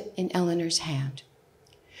placed it in Eleanor's hand.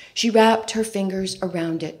 She wrapped her fingers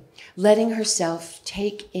around it, letting herself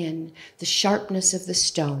take in the sharpness of the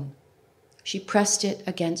stone. She pressed it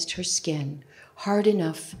against her skin, hard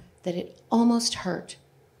enough that it almost hurt.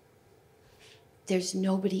 "There's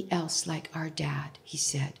nobody else like our dad," he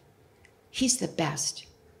said. "He's the best."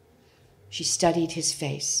 She studied his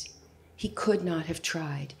face. He could not have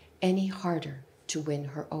tried any harder to win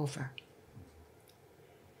her over.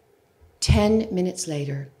 10 minutes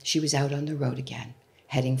later, she was out on the road again,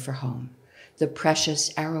 heading for home, the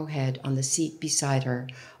precious arrowhead on the seat beside her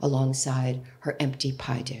alongside her empty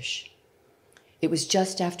pie dish. It was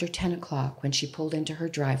just after 10 o'clock when she pulled into her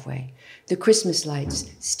driveway, the Christmas lights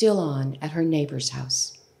still on at her neighbor's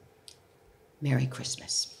house. Merry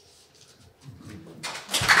Christmas.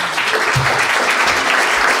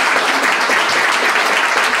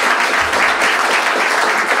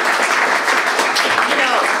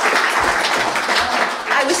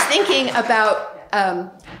 I was thinking about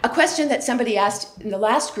a question that somebody asked in the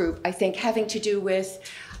last group, I think, having to do with,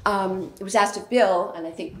 it was asked of Bill, and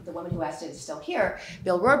I think the woman who asked it is still here,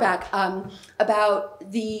 Bill Rohrbach,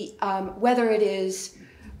 about the whether it is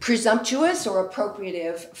presumptuous or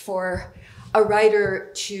appropriative for a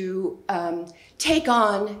writer to take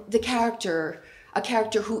on a character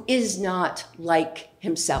who is not like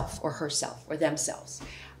himself or herself or themselves.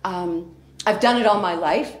 I've done it all my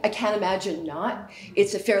life. I can't imagine not.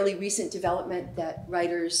 It's a fairly recent development that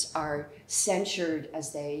writers are censured,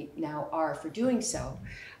 as they now are, for doing so.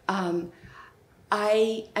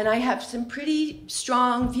 I have some pretty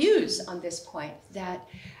strong views on this point, that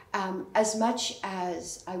as much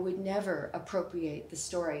as I would never appropriate the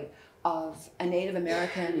story of a Native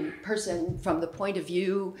American person from the point of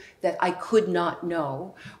view that I could not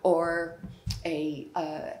know, or a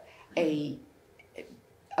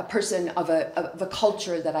person of a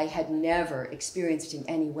culture that I had never experienced in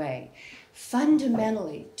any way.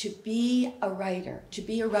 Fundamentally, to be a writer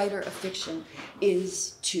of fiction,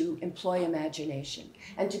 is to employ imagination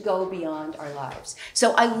and to go beyond our lives.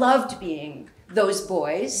 So I loved being those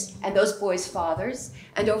boys and those boys' fathers,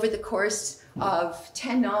 and over the course of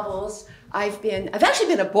 10 novels, I've actually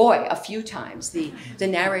been a boy a few times. The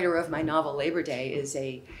narrator of my novel Labor Day is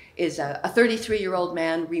a 33-year-old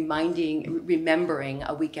man remembering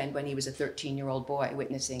a weekend when he was a 13-year-old boy,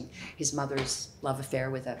 witnessing his mother's love affair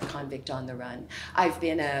with a convict on the run. I've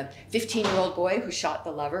been a 15-year-old boy who shot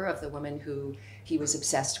the lover of the woman who he was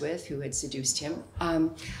obsessed with, who had seduced him.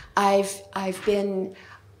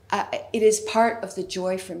 It is part of the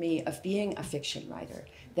joy for me of being a fiction writer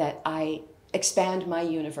that I expand my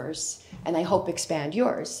universe and I hope expand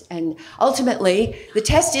yours. And ultimately, the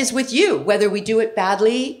test is with you, whether we do it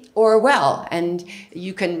badly or well. And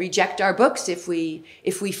you can reject our books if we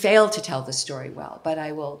fail to tell the story well. But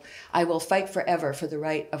I will fight forever for the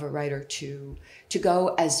right of a writer to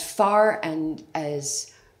go as far and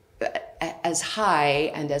as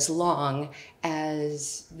high and as long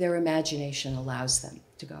as their imagination allows them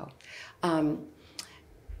to go.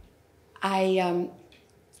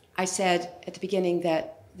 I said at the beginning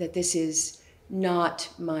that this is not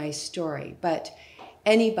my story, but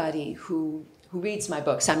anybody who reads my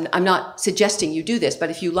books, I'm not suggesting you do this,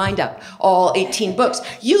 but if you lined up all 18 books,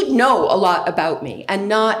 you'd know a lot about me, and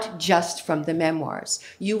not just from the memoirs.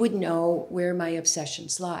 You would know where my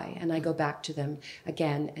obsessions lie, and I go back to them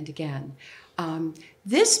again and again.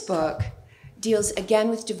 This book deals again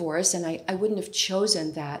with divorce, and I wouldn't have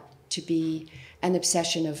chosen that to be an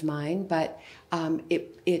obsession of mine, but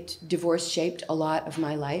divorce shaped a lot of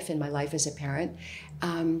my life and my life as a parent.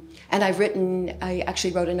 And I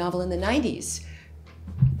actually wrote a novel in the 90s.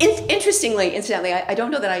 Incidentally, I don't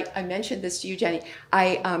know that I mentioned this to you, Jenny.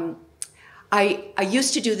 I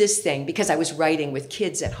used to do this thing because I was writing with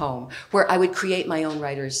kids at home where I would create my own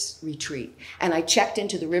writer's retreat. And I checked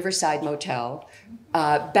into the Riverside Motel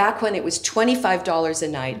back when it was $25 a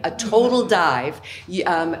night, a total dive,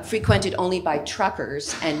 frequented only by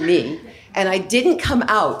truckers and me. And I didn't come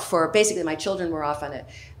out for, basically my children were off on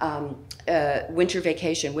a winter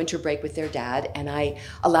vacation, winter break with their dad, and I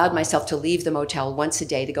allowed myself to leave the motel once a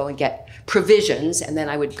day to go and get provisions, and then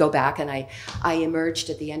I would go back, and I emerged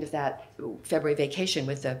at the end of that February vacation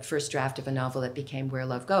with the first draft of a novel that became Where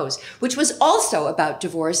Love Goes, which was also about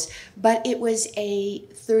divorce, but it was a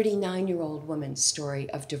 39-year-old woman's story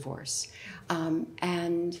of divorce.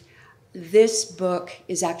 And this book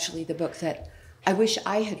is actually the book that I wish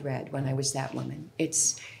I had read when I was that woman.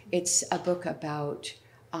 It's a book about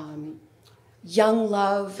young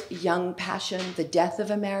love, young passion, the death of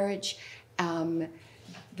a marriage,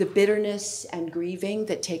 the bitterness and grieving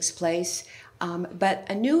that takes place, but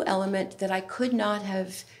a new element that I could not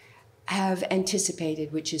have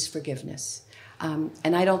anticipated, which is forgiveness.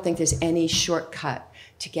 And I don't think there's any shortcut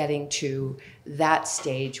to getting to that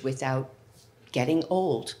stage without getting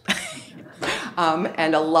old.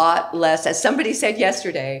 And a lot less, as somebody said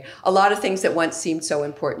yesterday, a lot of things that once seemed so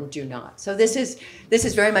important do not. So this is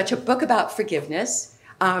very much a book about forgiveness.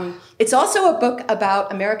 It's also a book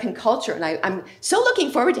about American culture, and I'm so looking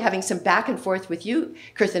forward to having some back and forth with you,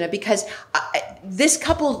 Kirthana, because this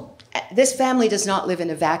family does not live in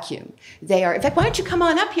a vacuum. They are, in fact, why don't you come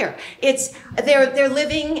on up here? They're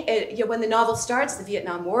living, when the novel starts, the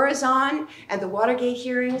Vietnam War is on, and the Watergate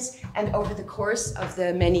hearings, and over the course of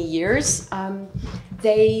the many years,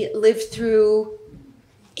 they lived through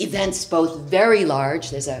events both very large.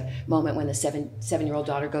 There's a moment when the seven-year-old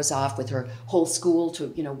daughter goes off with her whole school to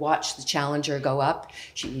watch the Challenger go up.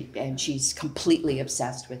 She's completely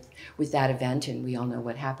obsessed with that event, and we all know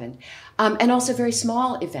what happened. And also very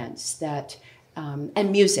small events that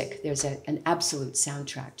and music. There's an absolute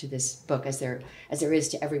soundtrack to this book, as there is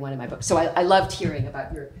to every one of my books. So I loved hearing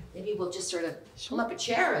about your. Maybe we'll just sort of pull up a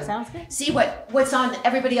chair and see what's on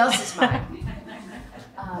everybody else's mind.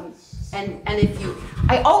 And if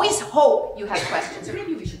I always hope you have questions, or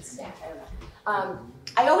maybe we should stand. I don't know.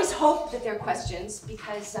 I always hope that there are questions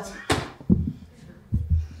because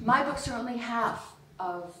my books are only half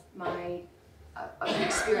of my of the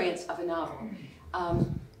experience of a novel,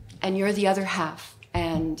 and you're the other half.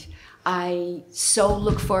 And I so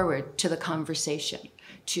look forward to the conversation.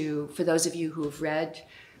 For those of you who have read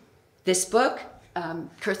this book,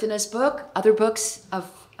 Kirthana's book, other books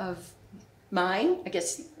of mine. I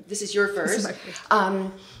guess this is your first.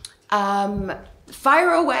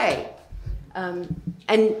 Fire away. And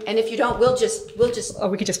if you don't, we'll just we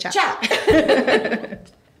could just chat.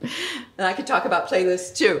 And I could talk about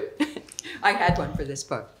playlists too. I had one for this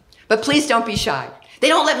book. But please don't be shy. They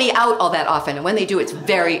don't let me out all that often, and when they do, it's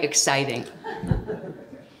very exciting.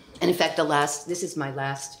 And in fact, this is my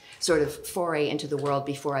last sort of foray into the world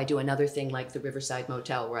before I do another thing like the Riverside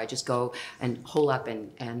Motel, where I just go and hole up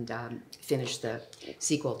and finish the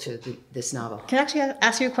sequel to this novel. Can I actually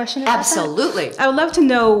ask you a question about Absolutely. that? I would love to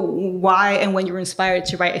know why and when you were inspired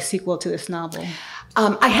to write a sequel to this novel.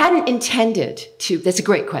 I hadn't intended to. That's a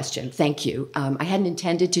great question. Thank you. I hadn't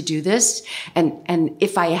intended to do this, and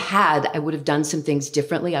if I had, I would have done some things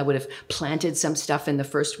differently. I would have planted some stuff in the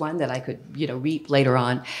first one that I could, reap later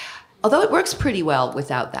on. Although it works pretty well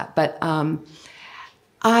without that. But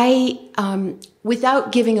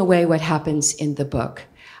without giving away what happens in the book,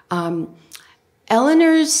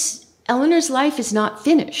 Eleanor's life is not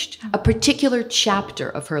finished. A particular chapter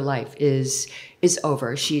of her life is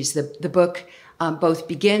over. She's the book. Both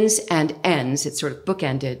begins and ends, it's sort of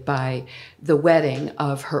bookended by the wedding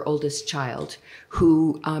of her oldest child,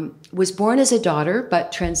 who was born as a daughter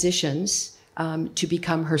but transitions to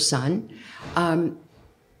become her son.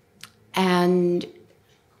 And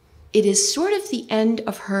it is sort of the end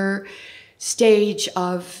of her stage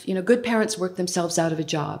of, good parents work themselves out of a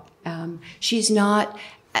job. She's not,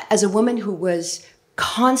 as a woman who was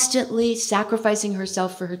constantly sacrificing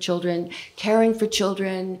herself for her children, caring for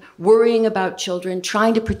children, worrying about children,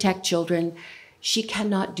 trying to protect children. She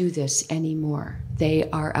cannot do this anymore. They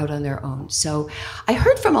are out on their own. So I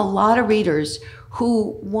heard from a lot of readers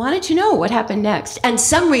who wanted to know what happened next. And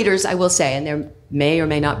some readers, I will say, and there may or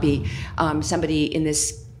may not be somebody in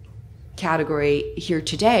this category here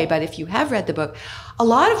today, but if you have read the book, a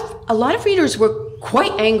lot of readers were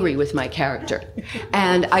quite angry with my character.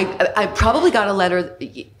 And I probably got a letter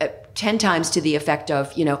 10 times to the effect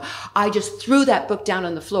of, I just threw that book down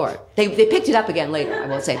on the floor. They picked it up again later, I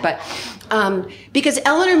will say. But because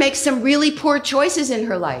Eleanor makes some really poor choices in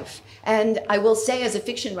her life. And I will say, as a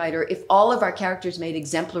fiction writer, if all of our characters made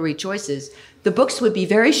exemplary choices, the books would be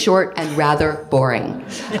very short and rather boring.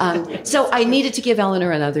 So I needed to give Eleanor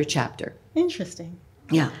another chapter. Interesting.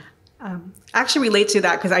 Yeah. I actually relate to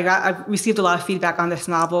that because I received a lot of feedback on this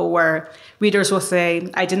novel where readers will say,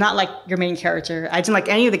 I did not like your main character. I didn't like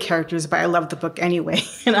any of the characters, but I loved the book anyway.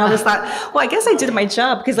 And I was thought, well, I guess I did my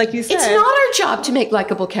job because like you said. It's not our job to make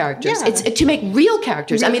likable characters. Yeah. It's to make real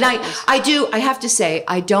characters. I have to say,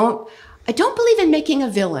 I don't believe in making a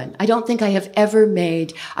villain. I don't think I have ever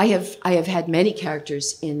made, I have had many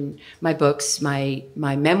characters in my books, my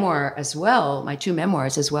memoir as well, my 2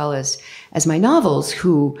 memoirs, as well as my novels,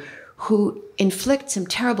 who inflict some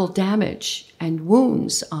terrible damage and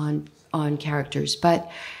wounds on characters. But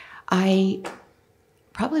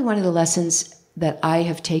probably one of the lessons that I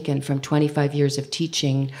have taken from 25 years of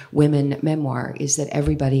teaching women memoir is that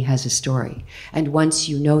everybody has a story. And once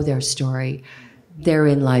you know their story,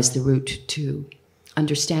 therein lies the route to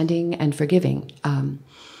understanding and forgiving. I'm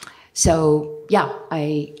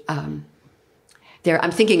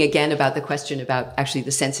thinking again about the question about actually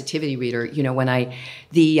the sensitivity reader.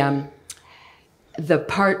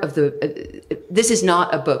 This is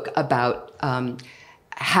not a book about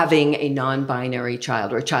having a non-binary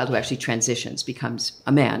child or a child who actually transitions, becomes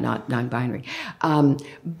a man, not non-binary.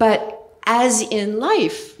 But as in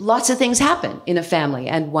life, lots of things happen in a family,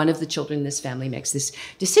 and one of the children in this family makes this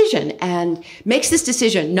decision,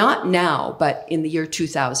 not now, but in the year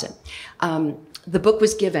 2000. The book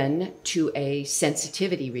was given to a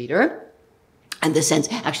sensitivity reader, and to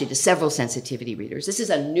several sensitivity readers. This is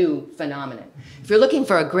a new phenomenon. If you're looking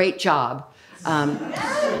for a great job,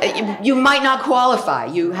 you might not qualify.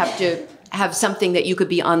 You have to have something that you could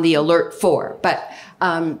be on the alert for, but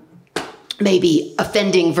maybe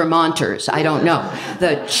offending Vermonters, I don't know.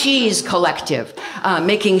 The Cheese Collective,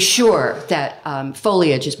 making sure that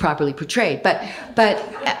foliage is properly portrayed. But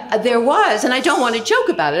there was, and I don't want to joke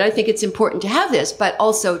about it, I think it's important to have this, but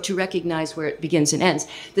also to recognize where it begins and ends.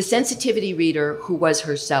 The sensitivity reader, who was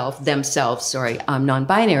themselves,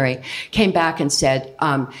 non-binary, came back and said,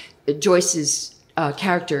 Joyce's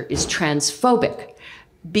character is transphobic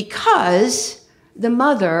because the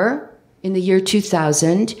mother, in the year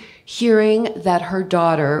 2000, hearing that her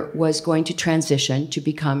daughter was going to transition to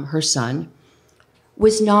become her son,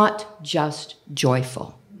 was not just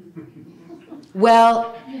joyful.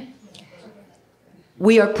 Well,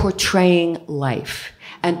 we are portraying life.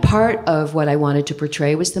 And part of what I wanted to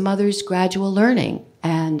portray was the mother's gradual learning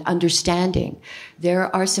and understanding.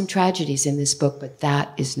 There are some tragedies in this book, but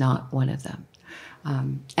that is not one of them.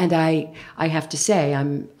 And I have to say,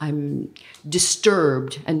 I'm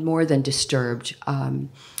disturbed, and more than disturbed,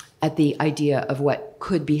 at the idea of what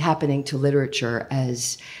could be happening to literature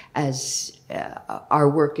as our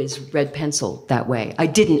work is red pencil that way. I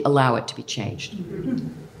didn't allow it to be changed.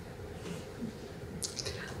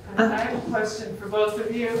 I have a question for both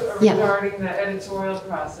of you regarding the editorial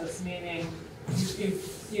process, meaning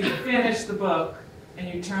you finish the book and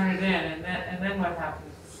you turn it in, and then what happens?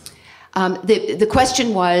 The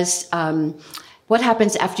question was, what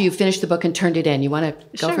happens after you finish the book and turned it in? You want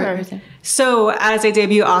to go for it? So as a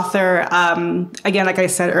debut author, again, like I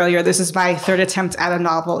said earlier, this is my third attempt at a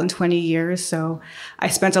novel in 20 years. So I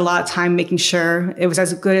spent a lot of time making sure it was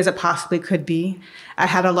as good as it possibly could be. I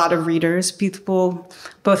had a lot of readers, people,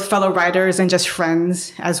 both fellow writers and just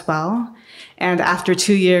friends as well. And after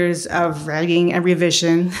 2 years of writing and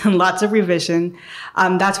revision, and lots of revision,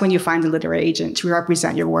 that's when you find a literary agent to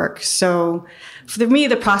represent your work. So for me,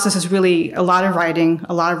 the process is really a lot of writing,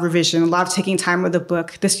 a lot of revision, a lot of taking time with the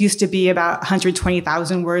book. This used to be about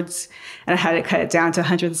 120,000 words, and I had to cut it down to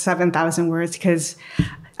 107,000 words because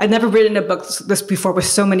I'd never written a book this before with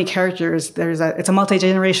so many characters. It's a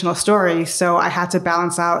multi-generational story, so I had to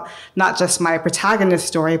balance out not just my protagonist's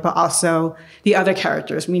story, but also the other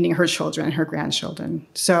characters, meaning her children and her grandchildren.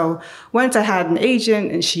 So once I had an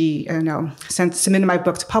agent and she, submitted my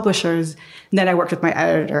book to publishers, and then I worked with my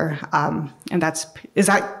editor, and does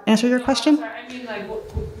that answer your question? I mean, like,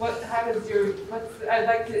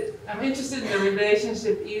 I'm interested in the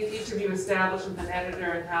relationship each of you established with an editor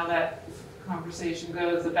and how that conversation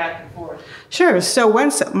goes, the back and forth. Sure. So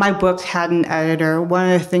once my book had an editor, one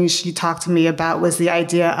of the things she talked to me about was the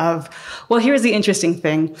idea of, well, here's the interesting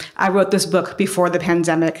thing. I wrote this book before the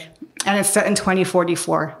pandemic, and it's set in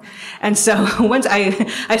 2044. And so once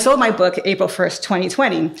I sold my book April 1st,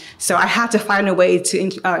 2020. So I had to find a way to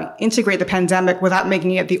integrate the pandemic without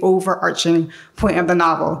making it the overarching point of the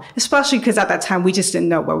novel, especially because at that time we just didn't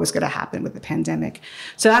know what was going to happen with the pandemic.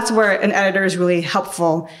 So that's where an editor is really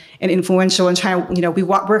helpful and influential in trying to, we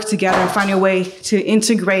work together and find a way to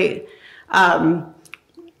integrate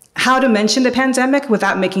how to mention the pandemic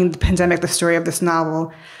without making the pandemic the story of this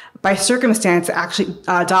novel. By circumstance, actually,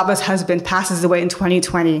 Dava's husband passes away in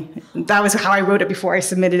 2020. That was how I wrote it before I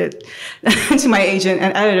submitted it to my agent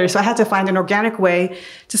and editor. So I had to find an organic way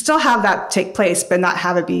to still have that take place, but not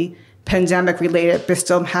have it be pandemic related, but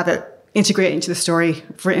still have it integrate into the story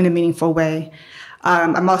in a meaningful way.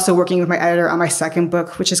 I'm also working with my editor on my second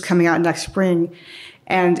book, which is coming out next spring.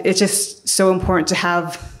 And it's just so important to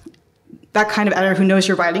have that kind of editor who knows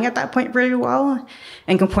your writing at that point very well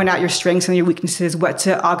and can point out your strengths and your weaknesses, what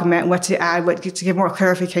to augment, what to add, what to give more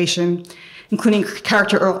clarification, including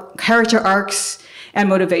character arcs and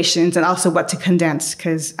motivations, and also what to condense,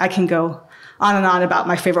 because I can go on and on about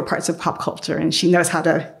my favorite parts of pop culture, and she knows how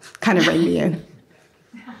to kind of rein me in.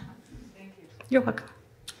 Thank you. You're welcome.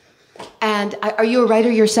 And are you a writer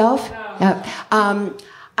yourself? No.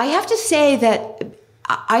 I have to say that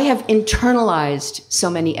I have internalized so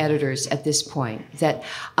many editors at this point that,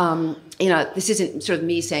 this isn't sort of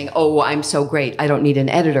me saying, oh, I'm so great, I don't need an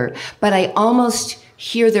editor. But I almost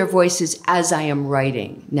hear their voices as I am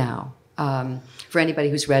writing now. For anybody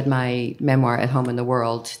who's read my memoir, At Home in the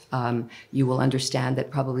World, you will understand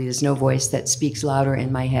that probably there's no voice that speaks louder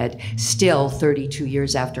in my head still 32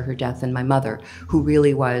 years after her death than my mother, who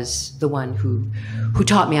really was the one who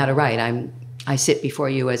taught me how to write. I sit before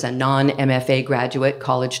you as a non-MFA graduate,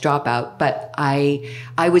 college dropout, but I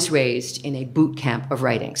was raised in a boot camp of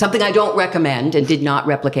writing, something I don't recommend and did not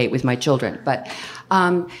replicate with my children. But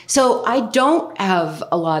so I don't have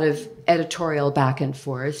a lot of editorial back and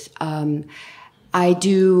forth.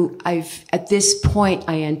 At this point,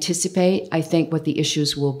 I anticipate, I think, what the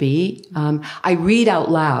issues will be. I read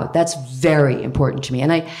out loud. That's very important to me.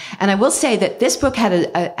 And I will say that this book had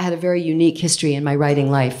a very unique history in my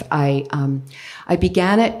writing life. I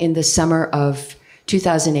began it in the summer of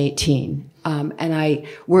 2018. And I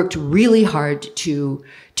worked really hard to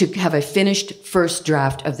have a finished first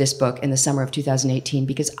draft of this book in the summer of 2018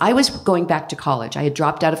 because I was going back to college. I had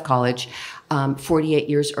dropped out of college 48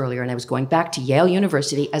 years earlier, and I was going back to Yale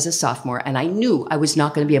University as a sophomore, and I knew I was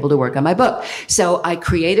not going to be able to work on my book. So I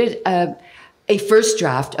created a first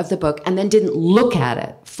draft of the book and then didn't look at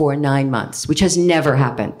it for 9 months, which has never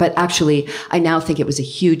happened. But actually, I now think it was a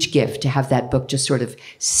huge gift to have that book just sort of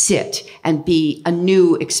sit and be a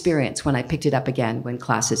new experience when I picked it up again when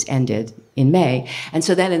classes ended in May. And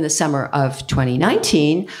so then in the summer of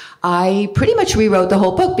 2019, I pretty much rewrote the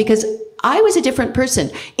whole book because I was a different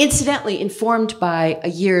person, incidentally informed by a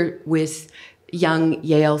year with young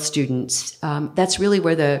Yale students. That's really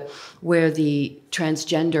where the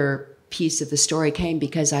transgender piece of the story came,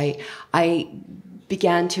 because I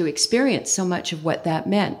began to experience so much of what that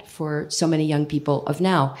meant for so many young people of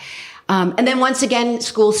now. And then once again,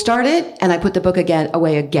 school started, and I put the book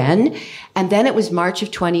away again. And then it was March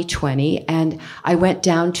of 2020, and I went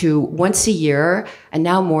down to once a year, and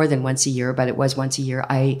now more than once a year, but it was once a year.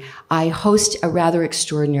 I host a rather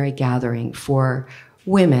extraordinary gathering for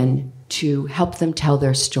women to help them tell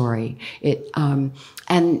their story.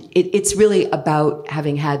 It's really about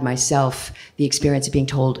having had myself the experience of being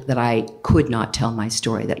told that I could not tell my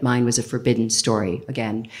story, that mine was a forbidden story.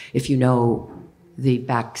 Again, if you know the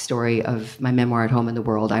backstory of my memoir, At Home in the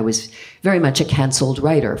World, I was very much a canceled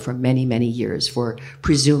writer for many, many years for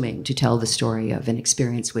presuming to tell the story of an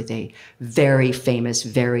experience with a very famous,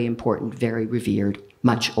 very important, very revered,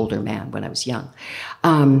 much older man when I was young,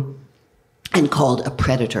 and called a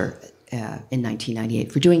predator in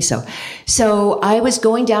 1998 for doing so. So I was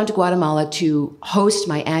going down to Guatemala to host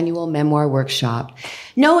my annual memoir workshop,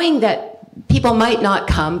 knowing that people might not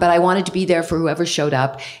come, but I wanted to be there for whoever showed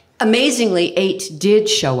up. Amazingly, 8 did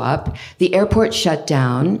show up. The airport shut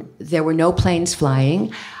down. There were no planes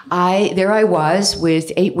flying. There I was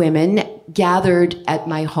with 8 women gathered at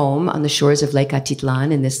my home on the shores of Lake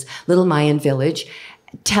Atitlan in this little Mayan village,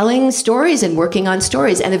 telling stories and working on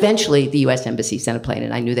stories. And eventually the U.S. Embassy sent a plane,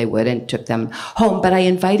 and I knew they would, and took them home. But I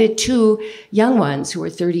invited 2 young ones who were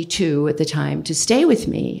 32 at the time to stay with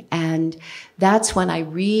me. And that's when I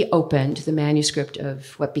reopened the manuscript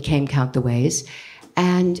of what became Count the Ways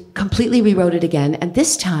and completely rewrote it again. And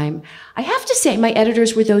this time, I have to say, my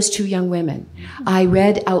editors were those 2 young women. I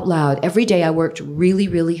read out loud. Every day I worked really,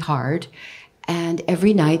 really hard. And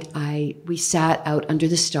every night we sat out under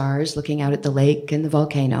the stars looking out at the lake and the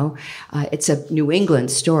volcano. It's a New England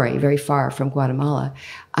story, very far from Guatemala.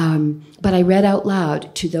 But I read out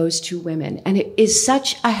loud to those 2 women. And it is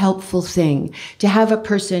such a helpful thing to have a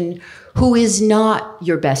person who is not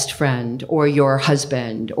your best friend or your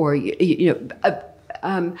husband or,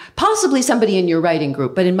 possibly somebody in your writing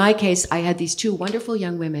group. But in my case, I had these 2 wonderful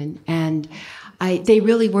young women, and they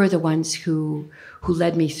really were the ones who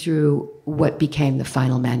led me through what became the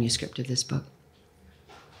final manuscript of this book.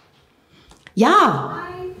 Yeah.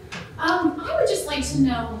 I would just like to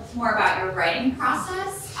know more about your writing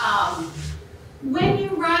process. When you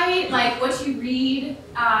write, like what you read,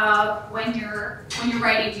 when you're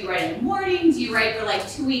writing, do you write in the morning? Do you write for like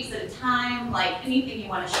 2 weeks at a time? Like anything you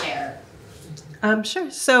want to share? Sure.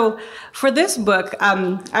 So for this book,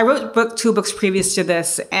 I wrote 2 books previous to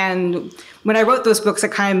this. And when I wrote those books, I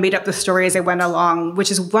kind of made up the story as I went along, which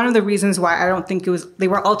is one of the reasons why I don't think they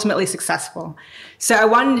were ultimately successful. So I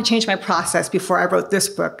wanted to change my process before I wrote this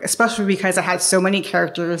book, especially because I had so many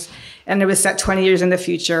characters and it was set 20 years in the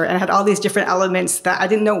future and I had all these different elements that I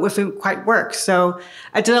didn't know if it would quite work. So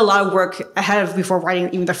I did a lot of work before writing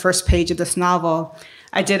even the first page of this novel.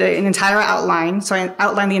 I did an entire outline. So I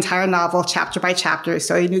outlined the entire novel chapter by chapter.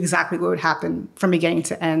 So I knew exactly what would happen from beginning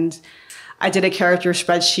to end. I did a character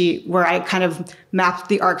spreadsheet where I kind of mapped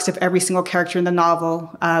the arcs of every single character in the novel,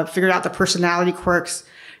 figured out the personality quirks,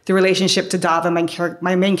 the relationship to Dava,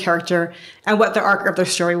 my main character, and what the arc of their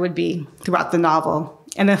story would be throughout the novel.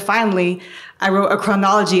 And then finally, I wrote a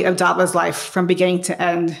chronology of Dava's life from beginning to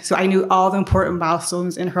end. So I knew all the important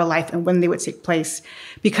milestones in her life and when they would take place,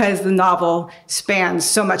 because the novel spans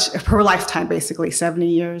so much of her lifetime, basically 70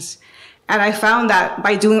 years. And I found that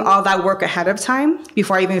by doing all that work ahead of time,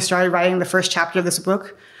 before I even started writing the first chapter of this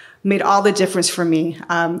book, made all the difference for me.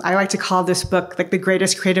 I like to call this book like the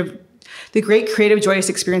great creative, joyous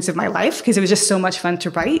experience of my life, because it was just so much fun to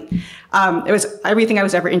write. It was everything I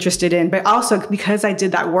was ever interested in, but also because I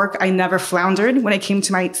did that work, I never floundered when I came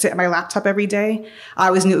to sit at my laptop every day. I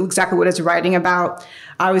always knew exactly what I was writing about.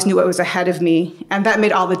 I always knew what was ahead of me, and that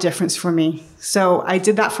made all the difference for me. So I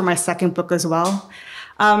did that for my second book as well.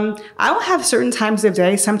 I will have certain times of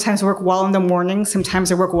day. Sometimes I work well in the morning.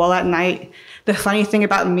 Sometimes I work well at night. The funny thing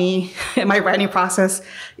about me and my writing process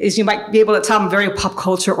is you might be able to tell I'm very pop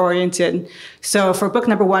culture oriented. So for book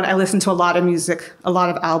number 1, I listened to a lot of music, a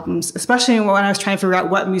lot of albums, especially when I was trying to figure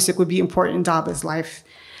out what music would be important in Dava's life.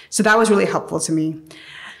 So that was really helpful to me.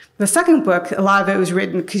 The second book, a lot of it was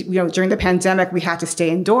written, during the pandemic, we had to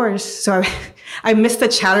stay indoors. So I missed the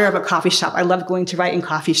chatter of a coffee shop. I love going to write in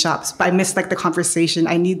coffee shops, but I missed the conversation.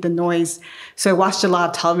 I need the noise. So I watched a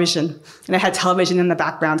lot of television, and I had television in the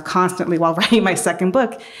background constantly while writing my second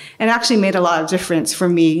book. And it actually made a lot of difference for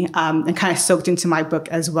me, and kind of soaked into my book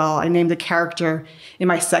as well. I named a character in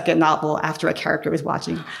my second novel after a character I was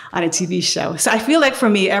watching on a TV show. So I feel like for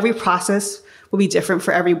me, every process will be different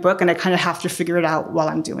for every book, and I kind of have to figure it out while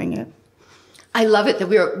I'm doing it. I love it that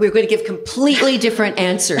we're going to give completely different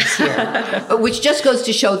answers here, which just goes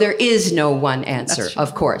to show there is no one answer,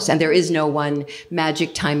 of course, and there is no one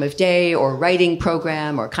magic time of day or writing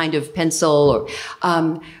program or kind of pencil.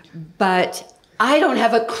 But I don't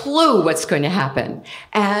have a clue what's going to happen,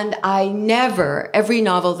 and every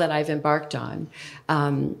novel that I've embarked on,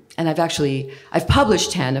 and I've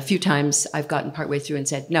published 10. A few times I've gotten partway through and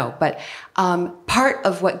said no, but part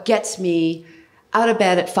of what gets me out of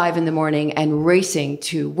bed at 5 in the morning and racing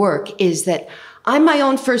to work is that I'm my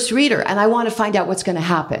own first reader and I want to find out what's going to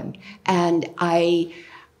happen. And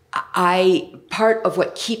part of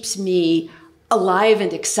what keeps me alive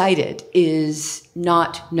and excited is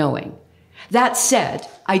not knowing. That said,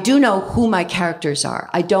 I do know who my characters are.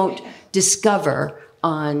 I don't discover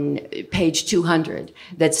on page 200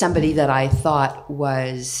 that somebody that I thought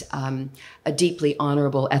was a deeply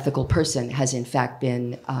honorable, ethical person has in fact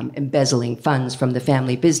been embezzling funds from the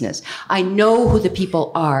family business. I know who the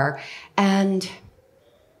people are, and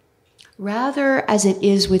rather as it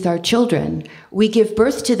is with our children, we give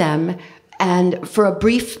birth to them, and for a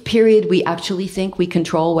brief period, we actually think we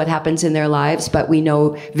control what happens in their lives, but we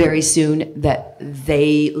know very soon that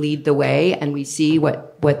they lead the way, and we see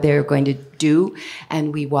what they're going to do,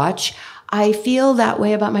 and we watch. I feel that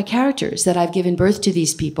way about my characters, that I've given birth to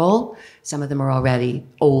these people. Some of them are already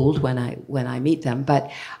old when I meet them, but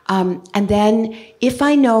and then if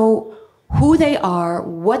I know who they are,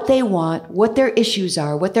 what they want, what their issues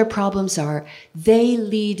are, what their problems are, they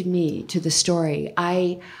lead me to the story.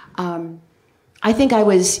 I think I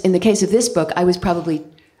was, in the case of this book, I was probably,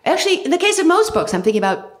 actually, in the case of most books, I'm thinking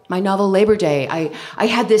about my novel Labor Day. I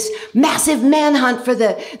had this massive manhunt for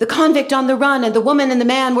the convict on the run, and the woman and the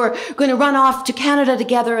man were going to run off to Canada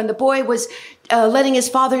together, and the boy was letting his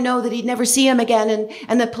father know that he'd never see him again,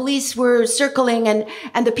 and the police were circling, and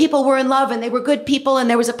the people were in love, and they were good people, and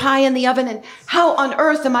there was a pie in the oven, and how on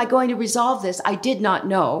earth am I going to resolve this? I did not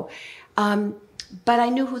know. But I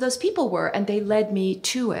knew who those people were, and they led me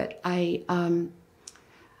to it. I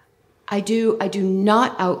do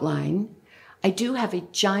not outline. I do have a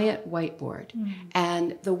giant whiteboard,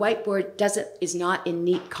 and the whiteboard is not in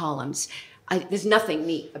neat columns. There's nothing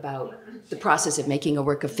neat about the process of making a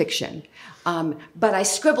work of fiction, but I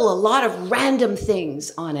scribble a lot of random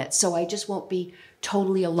things on it, so I just won't be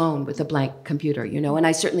totally alone with a blank computer, you know. And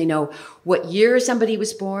I certainly know what year somebody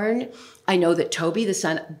was born. I know that Toby, the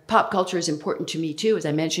son, pop culture is important to me too, as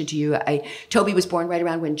I mentioned to you. Toby was born right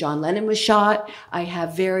around when John Lennon was shot. I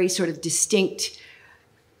have very sort of distinct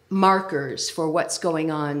markers for what's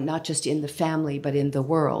going on, not just in the family, but in the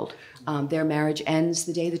world. Their marriage ends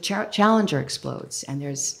the day the Challenger explodes, and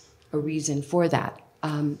there's a reason for that.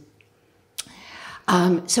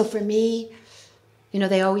 So for me, you know,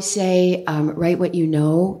 they always say, write what you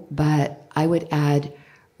know, but I would add,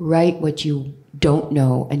 write what you don't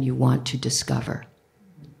know and you want to discover.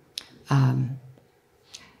 My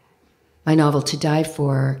novel, To Die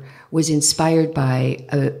For, was inspired by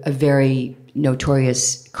a very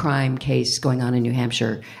notorious crime case going on in New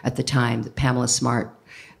Hampshire at the time. That Pamela Smart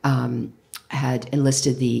had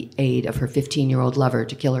enlisted the aid of her 15-year-old lover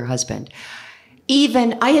to kill her husband.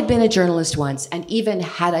 Even, I had been a journalist once, and even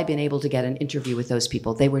had I been able to get an interview with those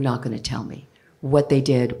people, they were not going to tell me what they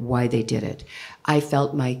did, why they did it. I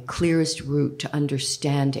felt my clearest route to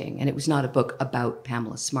understanding, and it was not a book about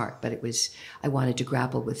Pamela Smart, but I wanted to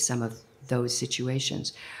grapple with some of those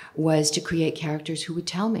situations, was to create characters who would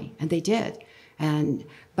tell me, and they did. And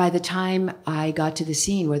by the time I got to the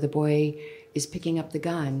scene where the boy is picking up the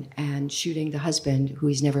gun and shooting the husband who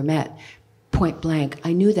he's never met, point blank,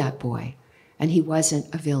 I knew that boy. And he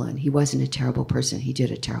wasn't a villain. He wasn't a terrible person. He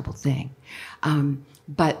did a terrible thing.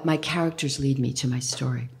 But my characters lead me to my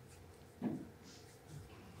story.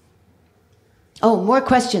 Oh, more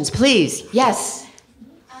questions, please. Yes.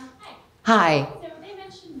 Hi. So they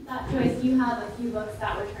mentioned that, Joyce, you have a few books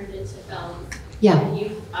that were turned into films. Yeah. And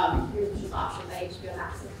yours was optioned by HBO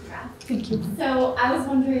Max. Congrats. Thank you. So I was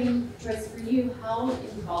wondering, Joyce, for you, how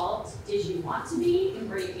involved did you want to be, and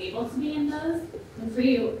were you able to be in those? And for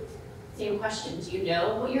you, same question. Do you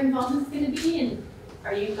know what your involvement's going to be, and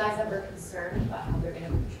are you guys ever concerned about how they're going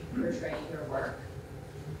to portray your work?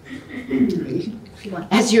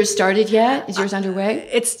 Has yours started yet? Is yours underway?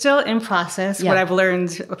 It's still in process. Yeah. What I've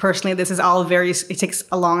learned personally, this is all it takes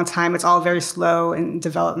a long time. It's all very slow in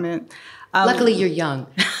development. Luckily, you're young.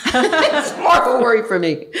 It's more of a worry for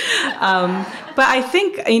me. But I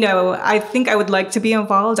think, I would like to be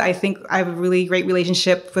involved. I think I have a really great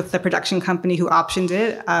relationship with the production company who optioned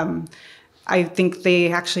it. I think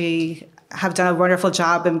they actually have done a wonderful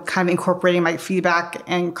job in kind of incorporating my feedback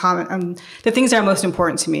and comment on the things that are most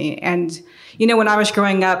important to me. And, when I was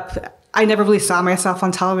growing up, I never really saw myself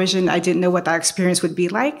on television. I didn't know what that experience would be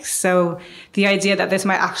like. So the idea that this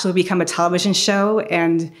might actually become a television show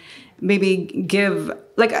and maybe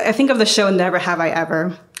I think of the show Never Have I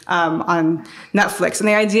Ever. on Netflix. And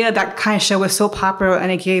the idea that kind of show was so popular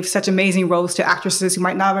and it gave such amazing roles to actresses who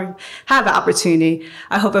might never have the opportunity.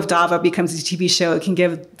 I hope if Dava becomes a TV show, it can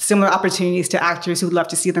give similar opportunities to actors who would love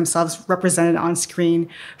to see themselves represented on screen.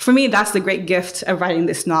 For me, that's the great gift of writing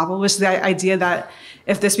this novel, was the idea that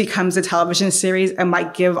if this becomes a television series, it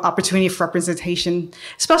might give opportunity for representation,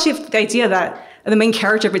 especially if the idea that the main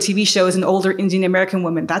character of a TV show is an older Indian American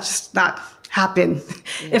woman. That's just not happen,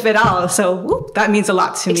 if at all. So that means a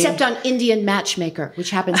lot to me. Except on Indian Matchmaker, which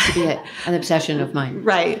happens to be an obsession of mine.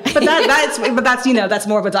 Right, but that's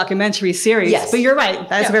more of a documentary series. Yes. But you're right,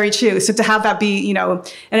 that's very true. So to have that be, in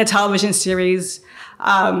a television series,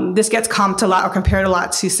 this gets comped a lot or compared a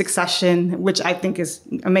lot to Succession, which I think is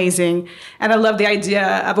amazing. And I love the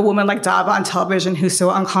idea of a woman like Dava on television who's so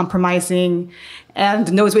uncompromising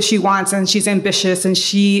and knows what she wants, and she's ambitious, and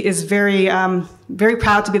she is very, very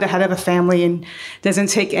proud to be the head of a family and doesn't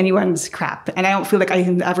take anyone's crap. And I don't feel like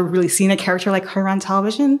I've ever really seen a character like her on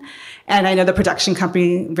television. And I know the production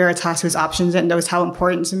company, Veritas, who's options it, knows how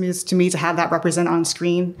important it is to me to have that represent on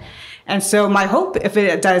screen. And so my hope, if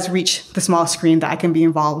it does reach the small screen, that I can be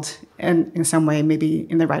involved in some way, maybe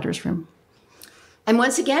in the writer's room. And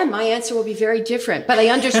once again, my answer will be very different, but I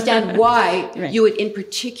understand why Right. you would, in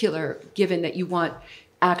particular, given that you want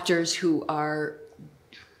actors who are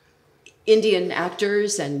Indian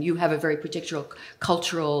actors and you have a very particular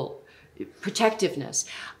cultural protectiveness.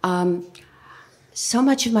 So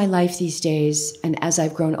much of my life these days, and as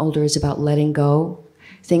I've grown older, is about letting go.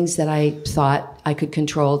 Things that I thought I could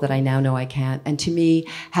control that I now know I can't. And to me,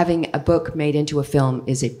 having a book made into a film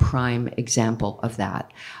is a prime example of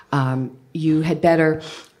that. You had better,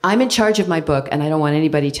 I'm in charge of my book, and I don't want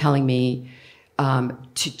anybody telling me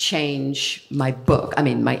to change my book. I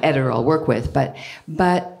mean, my editor I'll work with, but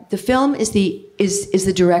the film is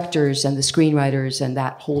the directors and the screenwriters and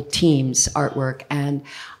that whole team's artwork, and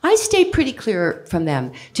I stay pretty clear from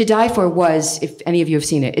them. To Die For was, if any of you have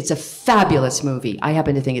seen it, it's a fabulous movie. I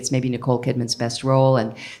happen to think it's maybe Nicole Kidman's best role,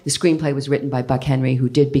 and the screenplay was written by Buck Henry, who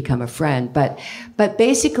did become a friend. But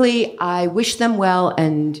basically, I wish them well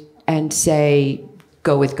and say,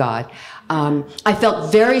 go with God. I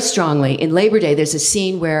felt very strongly in Labor Day. There's a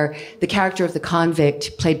scene where the character of the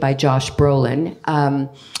convict, played by Josh Brolin,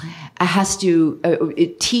 has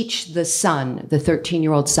to teach the son, the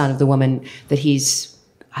 13-year-old son of the woman that he's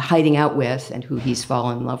hiding out with and who he's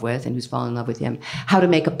fallen in love with and who's fallen in love with him, how to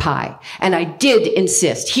make a pie. And I did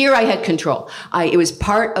insist. Here I had control. It was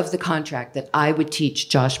part of the contract that I would teach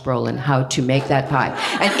Josh Brolin how to make that pie.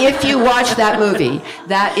 And if you watch that movie,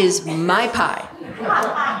 that is my pie.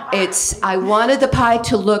 I wanted the pie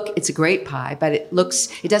to look, it's a great pie, but it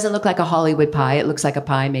doesn't look like a Hollywood pie. It looks like a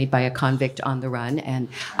pie made by a convict on the run. And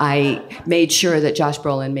I made sure that Josh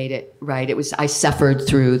Brolin made it right. I suffered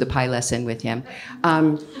through the pie lesson with him.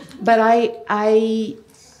 But I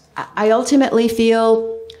ultimately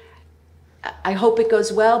feel, I hope it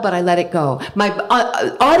goes well, but I let it go. My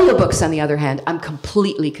audiobooks, on the other hand, I'm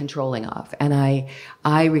completely controlling of. And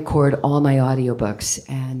I record all my audiobooks,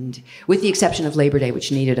 and with the exception of Labor Day,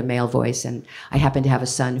 which needed a male voice, and I happen to have a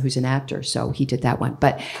son who's an actor, so he did that one.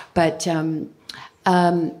 But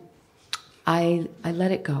I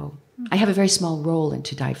let it go. I have a very small role in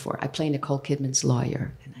To Die For. I play Nicole Kidman's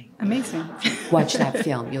lawyer. Amazing. Watch that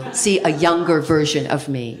film. You'll see a younger version of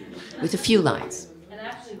me with a few lines.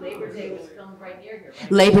 Labor Day was filmed right near here,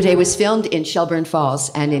 right? Labor Day was filmed in Shelburne Falls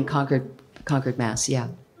and in Concord, Mass. Yeah.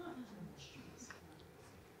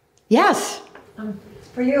 Yes.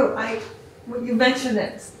 For you, you mentioned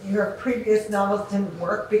that your previous novels didn't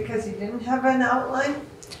work because you didn't have an outline,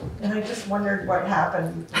 and I just wondered what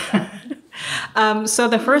happened. So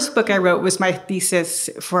the first book I wrote was my thesis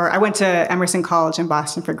I went to Emerson College in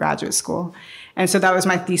Boston for graduate school. And so that was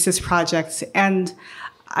my thesis project. And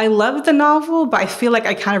I loved the novel, but I feel like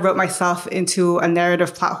I kind of wrote myself into a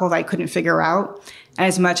narrative plot hole that I couldn't figure out. And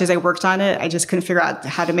as much as I worked on it, I just couldn't figure out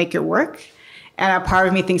how to make it work. And a part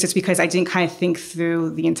of me thinks it's because I didn't kind of think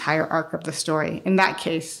through the entire arc of the story. In that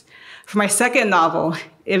case, for my second novel,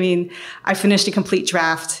 I finished a complete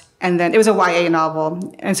draft, and then it was a YA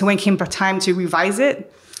novel. And so when it came time to revise it,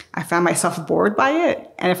 I found myself bored by it.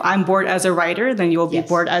 And if I'm bored as a writer, then you'll be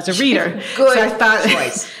bored as a reader. Good so I thought,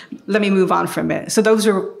 choice. Let me move on from it. So those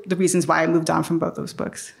were the reasons why I moved on from both those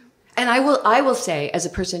books. And I will say, as a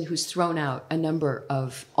person who's thrown out a number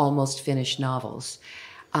of almost finished novels,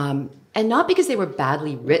 and not because they were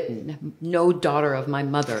badly written, no daughter of my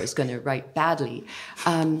mother is going to write badly,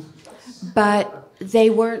 but they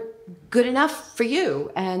weren't good enough for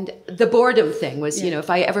you. And the boredom thing was, if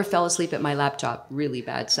I ever fell asleep at my laptop, really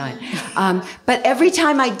bad sign. But every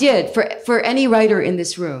time I did, for any writer in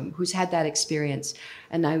this room who's had that experience,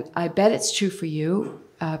 and I bet it's true for you,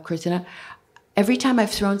 Kirthana, every time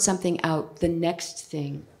I've thrown something out, the next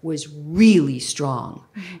thing was really strong.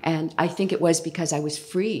 Mm-hmm. And I think it was because I was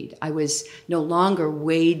freed. I was no longer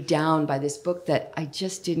weighed down by this book that I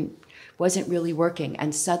just wasn't really working.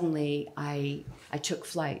 And suddenly I took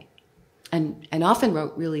flight. And often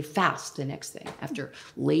wrote really fast the next thing after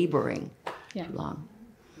laboring too long.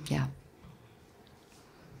 Yeah.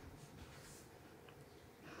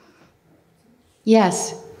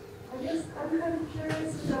 Yes. I'm kind of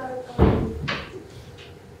curious about,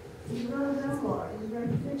 you wrote a memoir, you wrote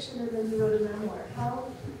fiction and then you wrote a memoir. How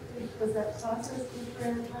was that process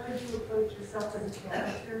different? How did you approach yourself as a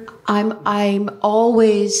character? I'm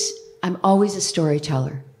always a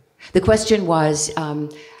storyteller. The question was,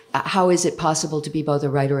 how is it possible to be both a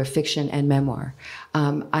writer of fiction and memoir?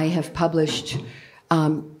 I have published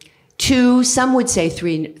two, some would say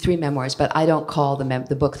three memoirs, but I don't call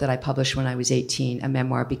the book that I published when I was 18 a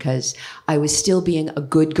memoir because I was still being a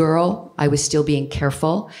good girl. I was still being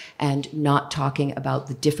careful and not talking about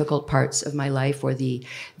the difficult parts of my life or the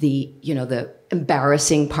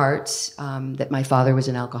embarrassing parts, that my father was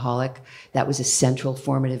an alcoholic. That was a central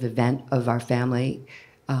formative event of our family.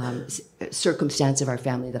 Circumstance of our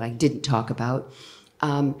family that I didn't talk about.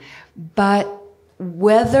 But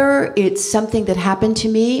whether it's something that happened to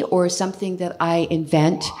me or something that I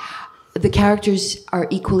invent, the characters are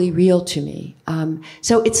equally real to me.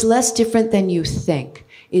 So it's less different than you think.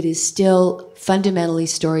 It is still fundamentally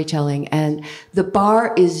storytelling, and the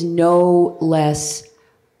bar is no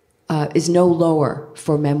lower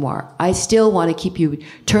for memoir. I still want to keep you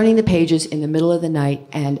turning the pages in the middle of the night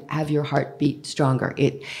and have your heart beat stronger.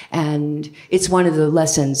 And it's one of the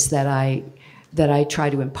lessons that I try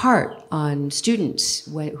to impart on students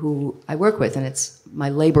who I work with, and it's my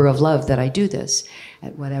labor of love that I do this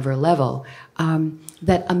at whatever level,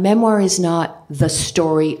 that a memoir is not the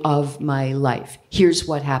story of my life. Here's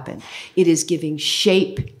what happened. It is giving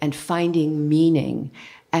shape and finding meaning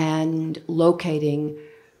and locating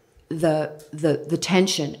the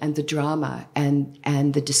tension and the drama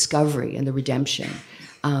and the discovery and the redemption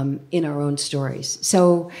in our own stories.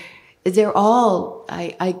 So they're all,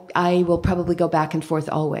 I will probably go back and forth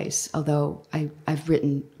always, although I've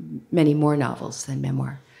written many more novels than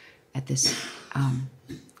memoir at this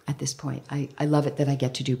point. I love it that I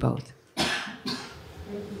get to do both.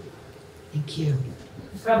 Thank you.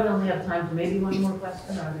 We probably only have time for maybe one more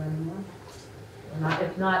question. Are there any more? Or not?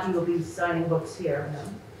 If not, you will be signing books here. No?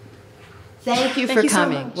 Thank you for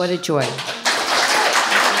coming. What a joy.